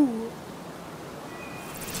 So cool!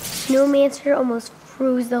 Snowmancer almost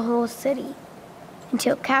froze the whole city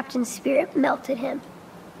until Captain Spirit melted him.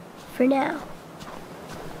 For now.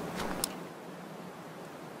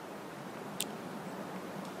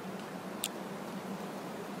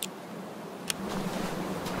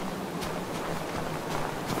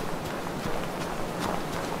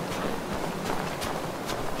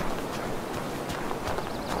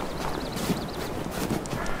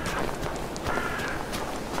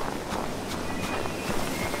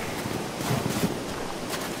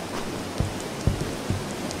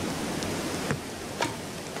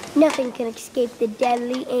 Nothing can escape the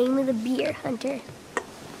deadly aim of the beer hunter.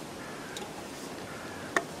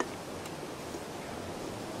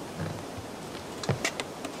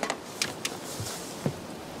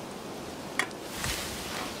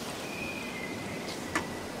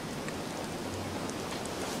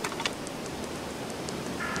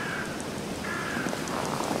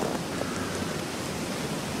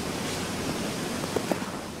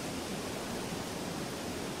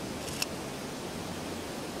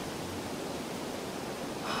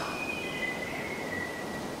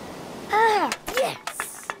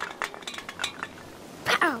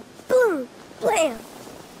 Blam!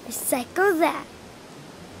 Recycle that.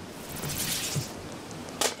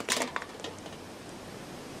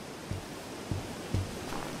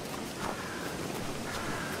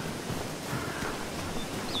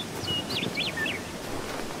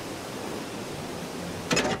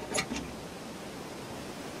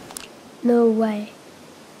 No way.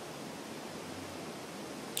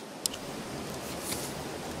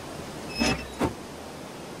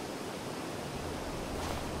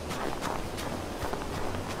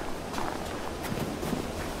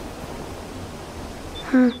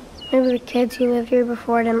 Maybe the kids who lived here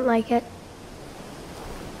before didn't like it.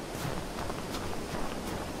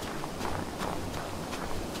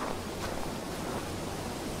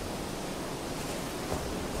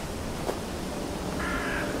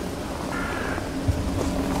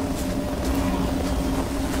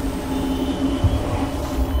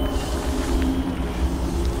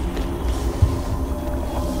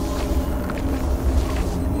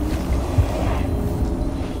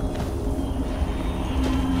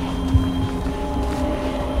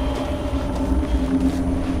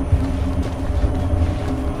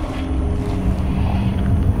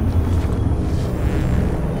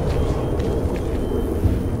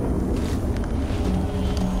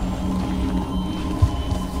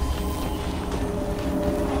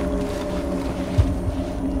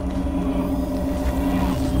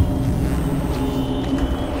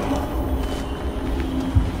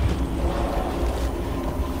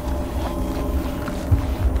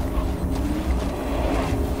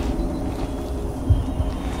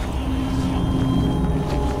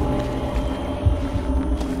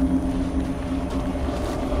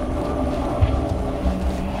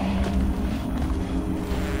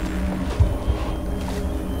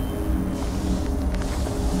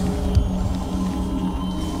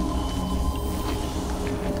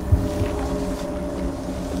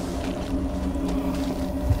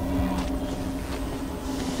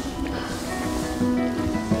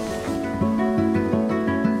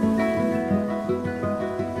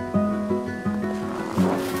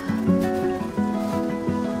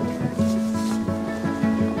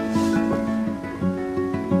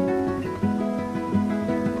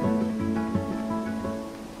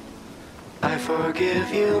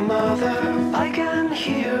 Forgive you, Mother, I can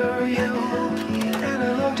hear you, and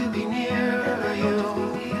I long to be near you,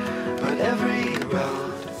 but every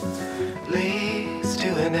road leads to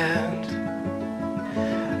an end.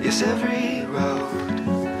 Yes, every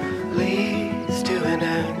road leads to an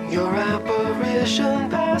end. Your apparition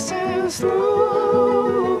passes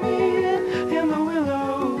through me in the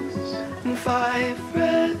willows, and 5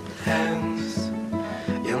 red hands.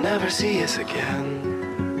 You'll never see us again.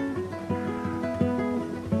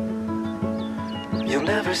 You'll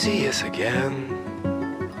never see us again.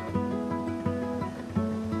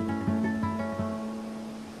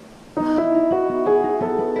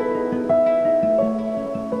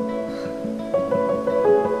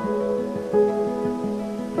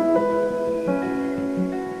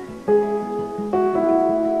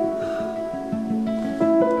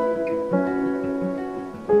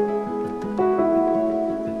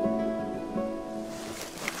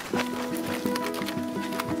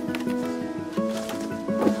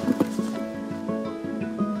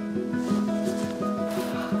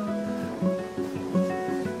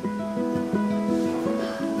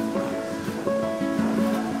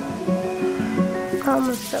 Mom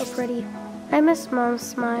was so pretty. I miss Mom's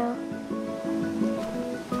smile.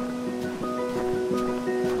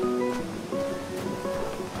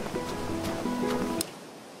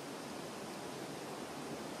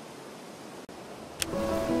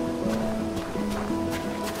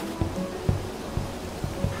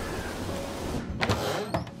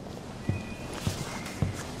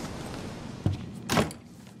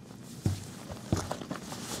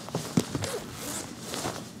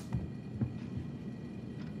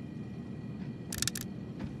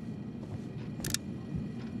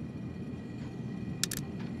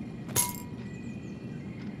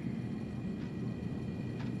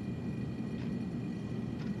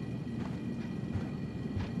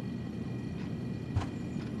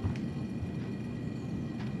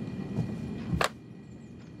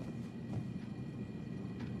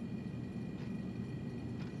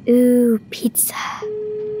 Ooh, pizza.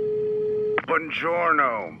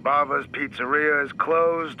 Buongiorno. Bava's Pizzeria is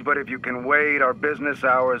closed, but if you can wait, our business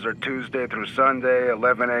hours are Tuesday through Sunday,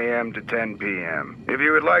 11 a.m. to 10 p.m. If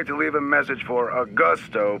you would like to leave a message for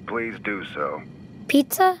Augusto, please do so.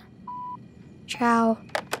 Pizza? Ciao.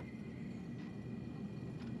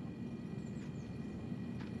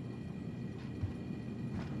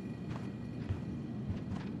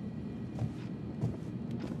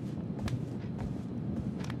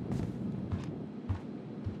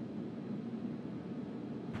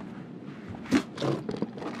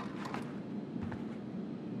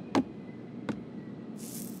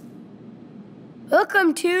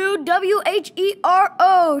 Welcome to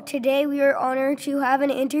WHERO. Today we are honored to have an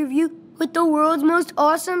interview with the world's most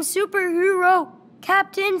awesome superhero,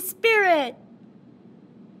 Captain Spirit.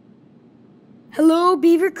 Hello,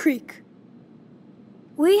 Beaver Creek.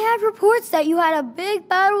 We have reports that you had a big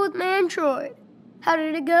battle with Mantroid. How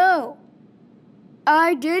did it go?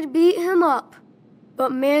 I did beat him up,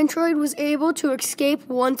 but Mantroid was able to escape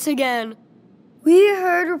once again. We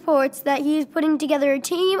heard reports that he is putting together a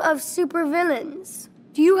team of supervillains.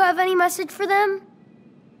 Do you have any message for them?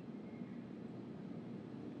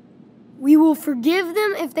 We will forgive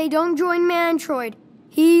them if they don't join Mantroid.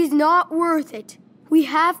 He's not worth it. We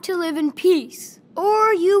have to live in peace,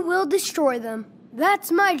 or you will destroy them.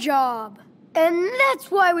 That's my job. And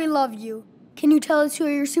that's why we love you. Can you tell us who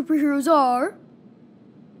your superheroes are?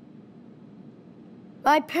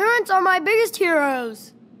 My parents are my biggest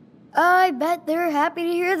heroes. I bet they're happy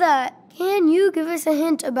to hear that. Can you give us a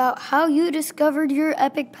hint about how you discovered your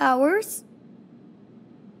epic powers?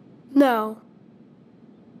 No.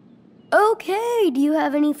 Okay, do you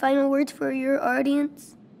have any final words for your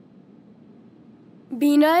audience?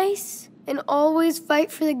 Be nice and always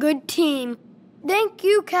fight for the good team. Thank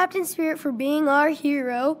you, Captain Spirit, for being our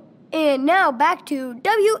hero. And now back to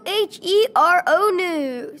WHERO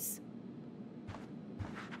News.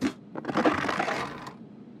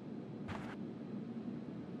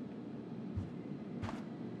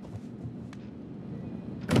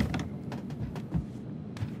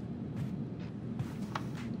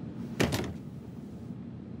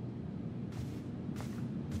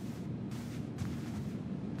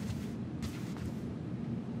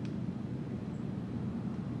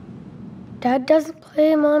 Dad doesn't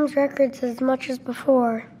play Mom's records as much as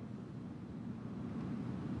before.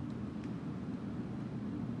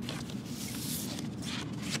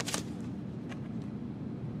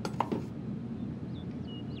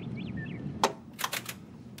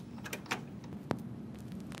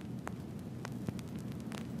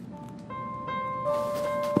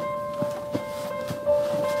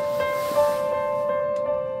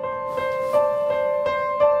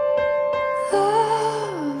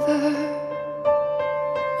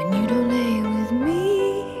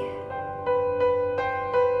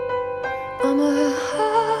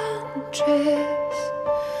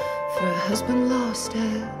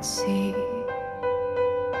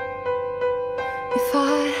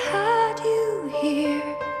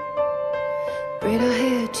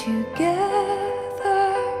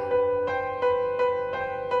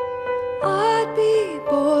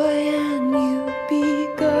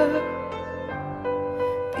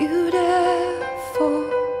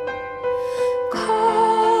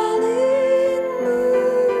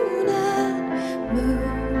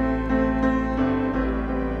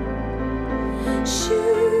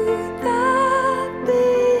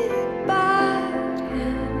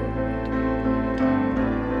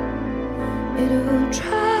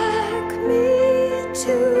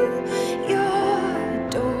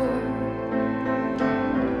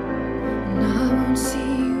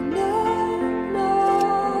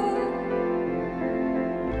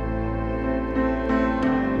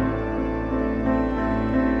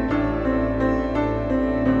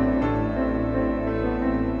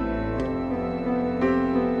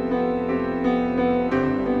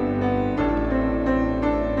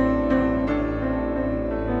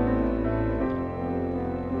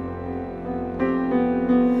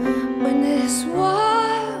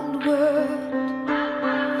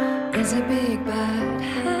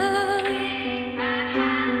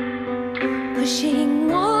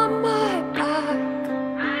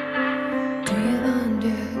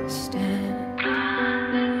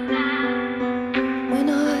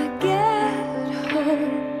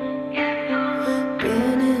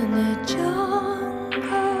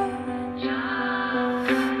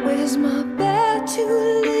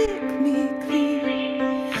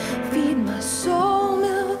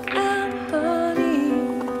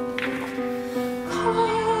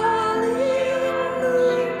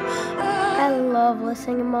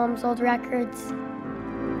 Listening to Mom's old records.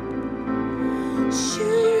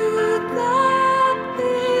 Shoot that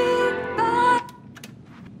big ball.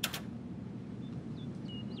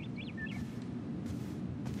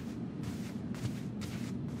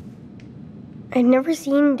 I've never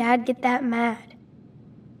seen Dad get that mad.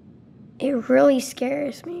 It really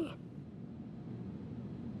scares me.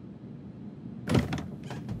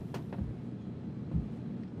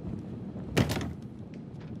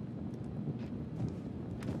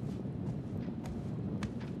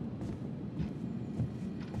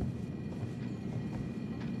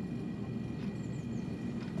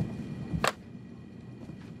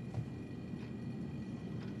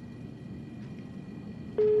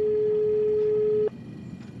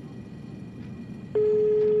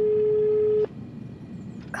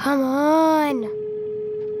 Come on.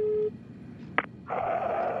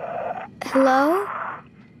 Hello?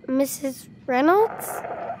 Mrs. Reynolds?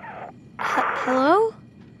 Hello?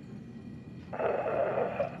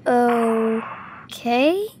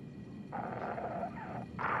 Okay.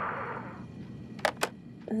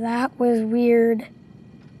 That was weird.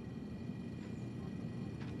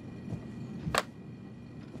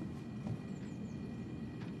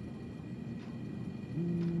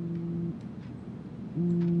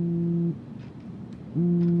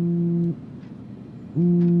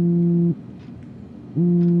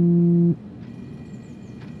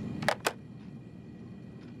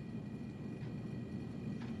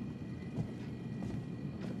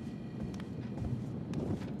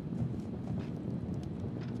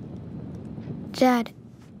 Dad,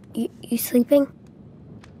 you sleeping?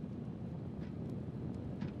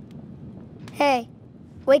 Hey,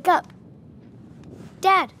 wake up.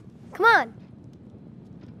 Dad, come on.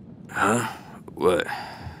 Huh? What?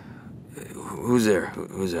 Who's there?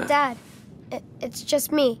 Who's that? Dad, it's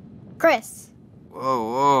just me, Chris.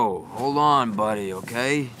 Whoa, hold on, buddy,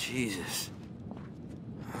 okay? Jesus.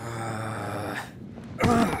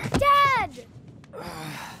 Dad!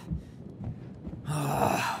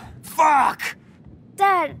 Fuck!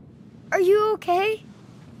 Dad, are you okay?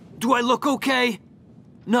 Do I look okay?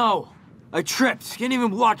 No. I tripped. Can't even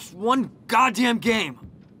watch one goddamn game.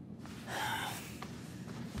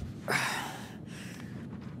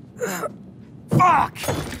 Fuck!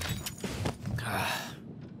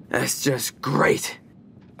 That's just great.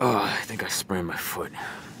 Oh, I think I sprained my foot.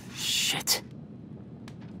 Shit.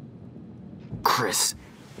 Chris,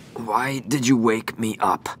 why did you wake me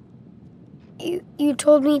up? You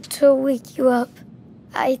told me to wake you up.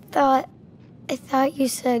 I thought you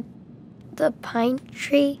said the pine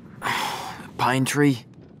tree. Pine tree?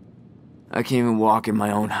 I can't even walk in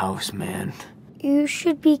my own house, man. You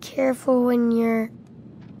should be careful when you're,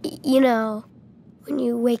 when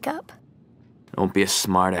you wake up. Don't be a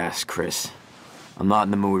smartass, Chris. I'm not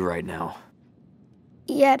in the mood right now.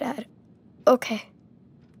 Yeah, Dad. Okay.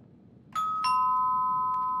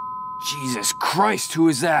 Jesus Christ, who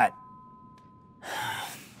is that?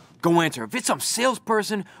 Go answer. If it's some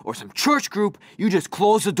salesperson or some church group, you just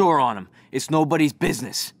close the door on them. It's nobody's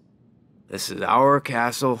business. This is our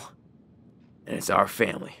castle, and it's our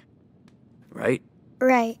family. Right?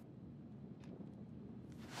 Right.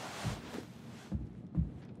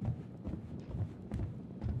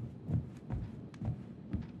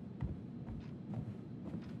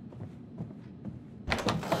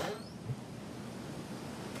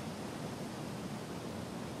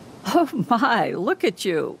 Oh my, look at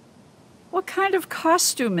you. What kind of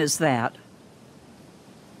costume is that?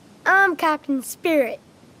 I'm Captain Spirit.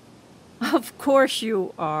 Of course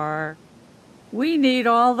you are. We need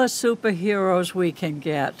all the superheroes we can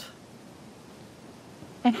get.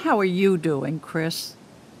 And how are you doing, Chris?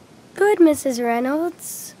 Good, Mrs.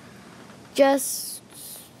 Reynolds. Just?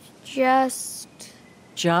 Just,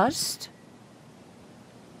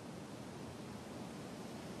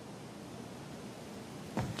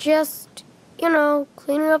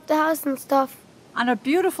 cleaning up the house and stuff. On a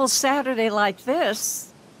beautiful Saturday like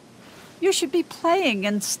this, you should be playing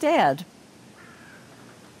instead.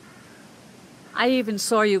 I even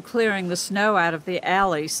saw you clearing the snow out of the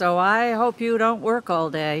alley, so I hope you don't work all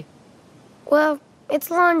day. Well, it's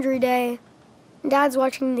laundry day. Dad's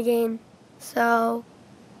watching the game, so...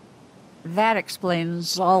 That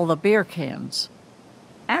explains all the beer cans.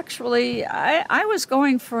 Actually, I was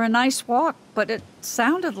going for a nice walk, but it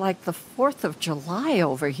sounded like the 4th of July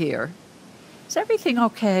over here. Is everything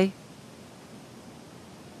okay?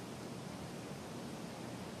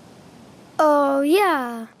 Oh,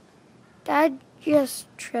 yeah. Dad just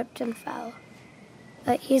tripped and fell.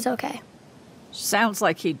 But he's okay. Sounds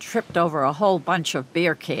like he tripped over a whole bunch of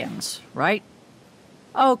beer cans, right?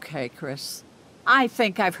 Okay, Chris. I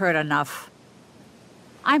think I've heard enough.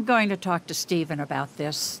 I'm going to talk to Stephen about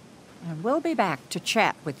this, and we'll be back to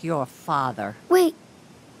chat with your father. Wait.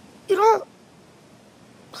 You don't...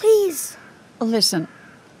 Please. Listen,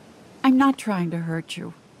 I'm not trying to hurt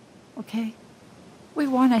you, okay? We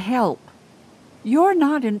want to help. You're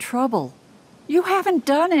not in trouble. You haven't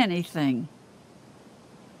done anything.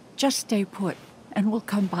 Just stay put, and we'll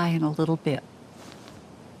come by in a little bit.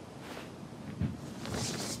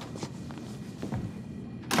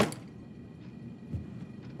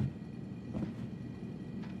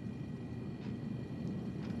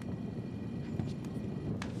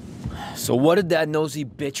 So what did that nosy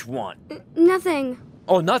bitch want? Nothing.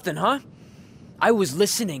 Oh, nothing, huh? I was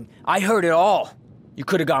listening. I heard it all. You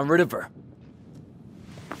could have gotten rid of her.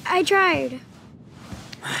 I tried.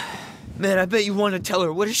 Man, I bet you want to tell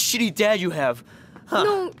her what a shitty dad you have. Huh?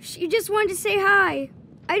 No, she just wanted to say hi.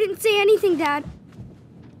 I didn't say anything, Dad.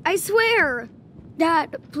 I swear.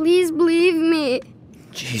 Dad, please believe me.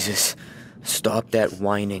 Jesus, stop that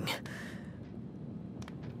whining.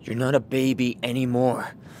 You're not a baby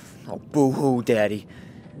anymore. Oh, boo-hoo, Daddy.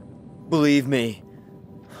 Believe me.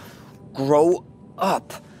 Grow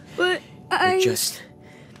up. But You're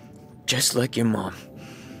just like your mom.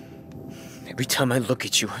 Every time I look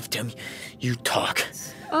at you, every time you talk.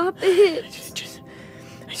 Stop it.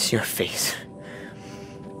 I see your face.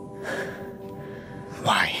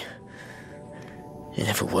 Why? And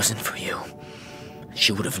if it wasn't for you,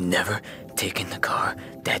 she would have never taken the car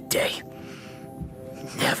that day.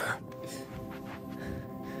 Never.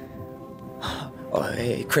 Oh,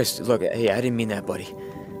 hey, Chris, look, hey, I didn't mean that, buddy.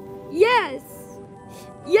 Yes.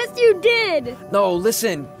 Yes, you did. No,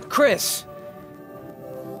 listen, Chris.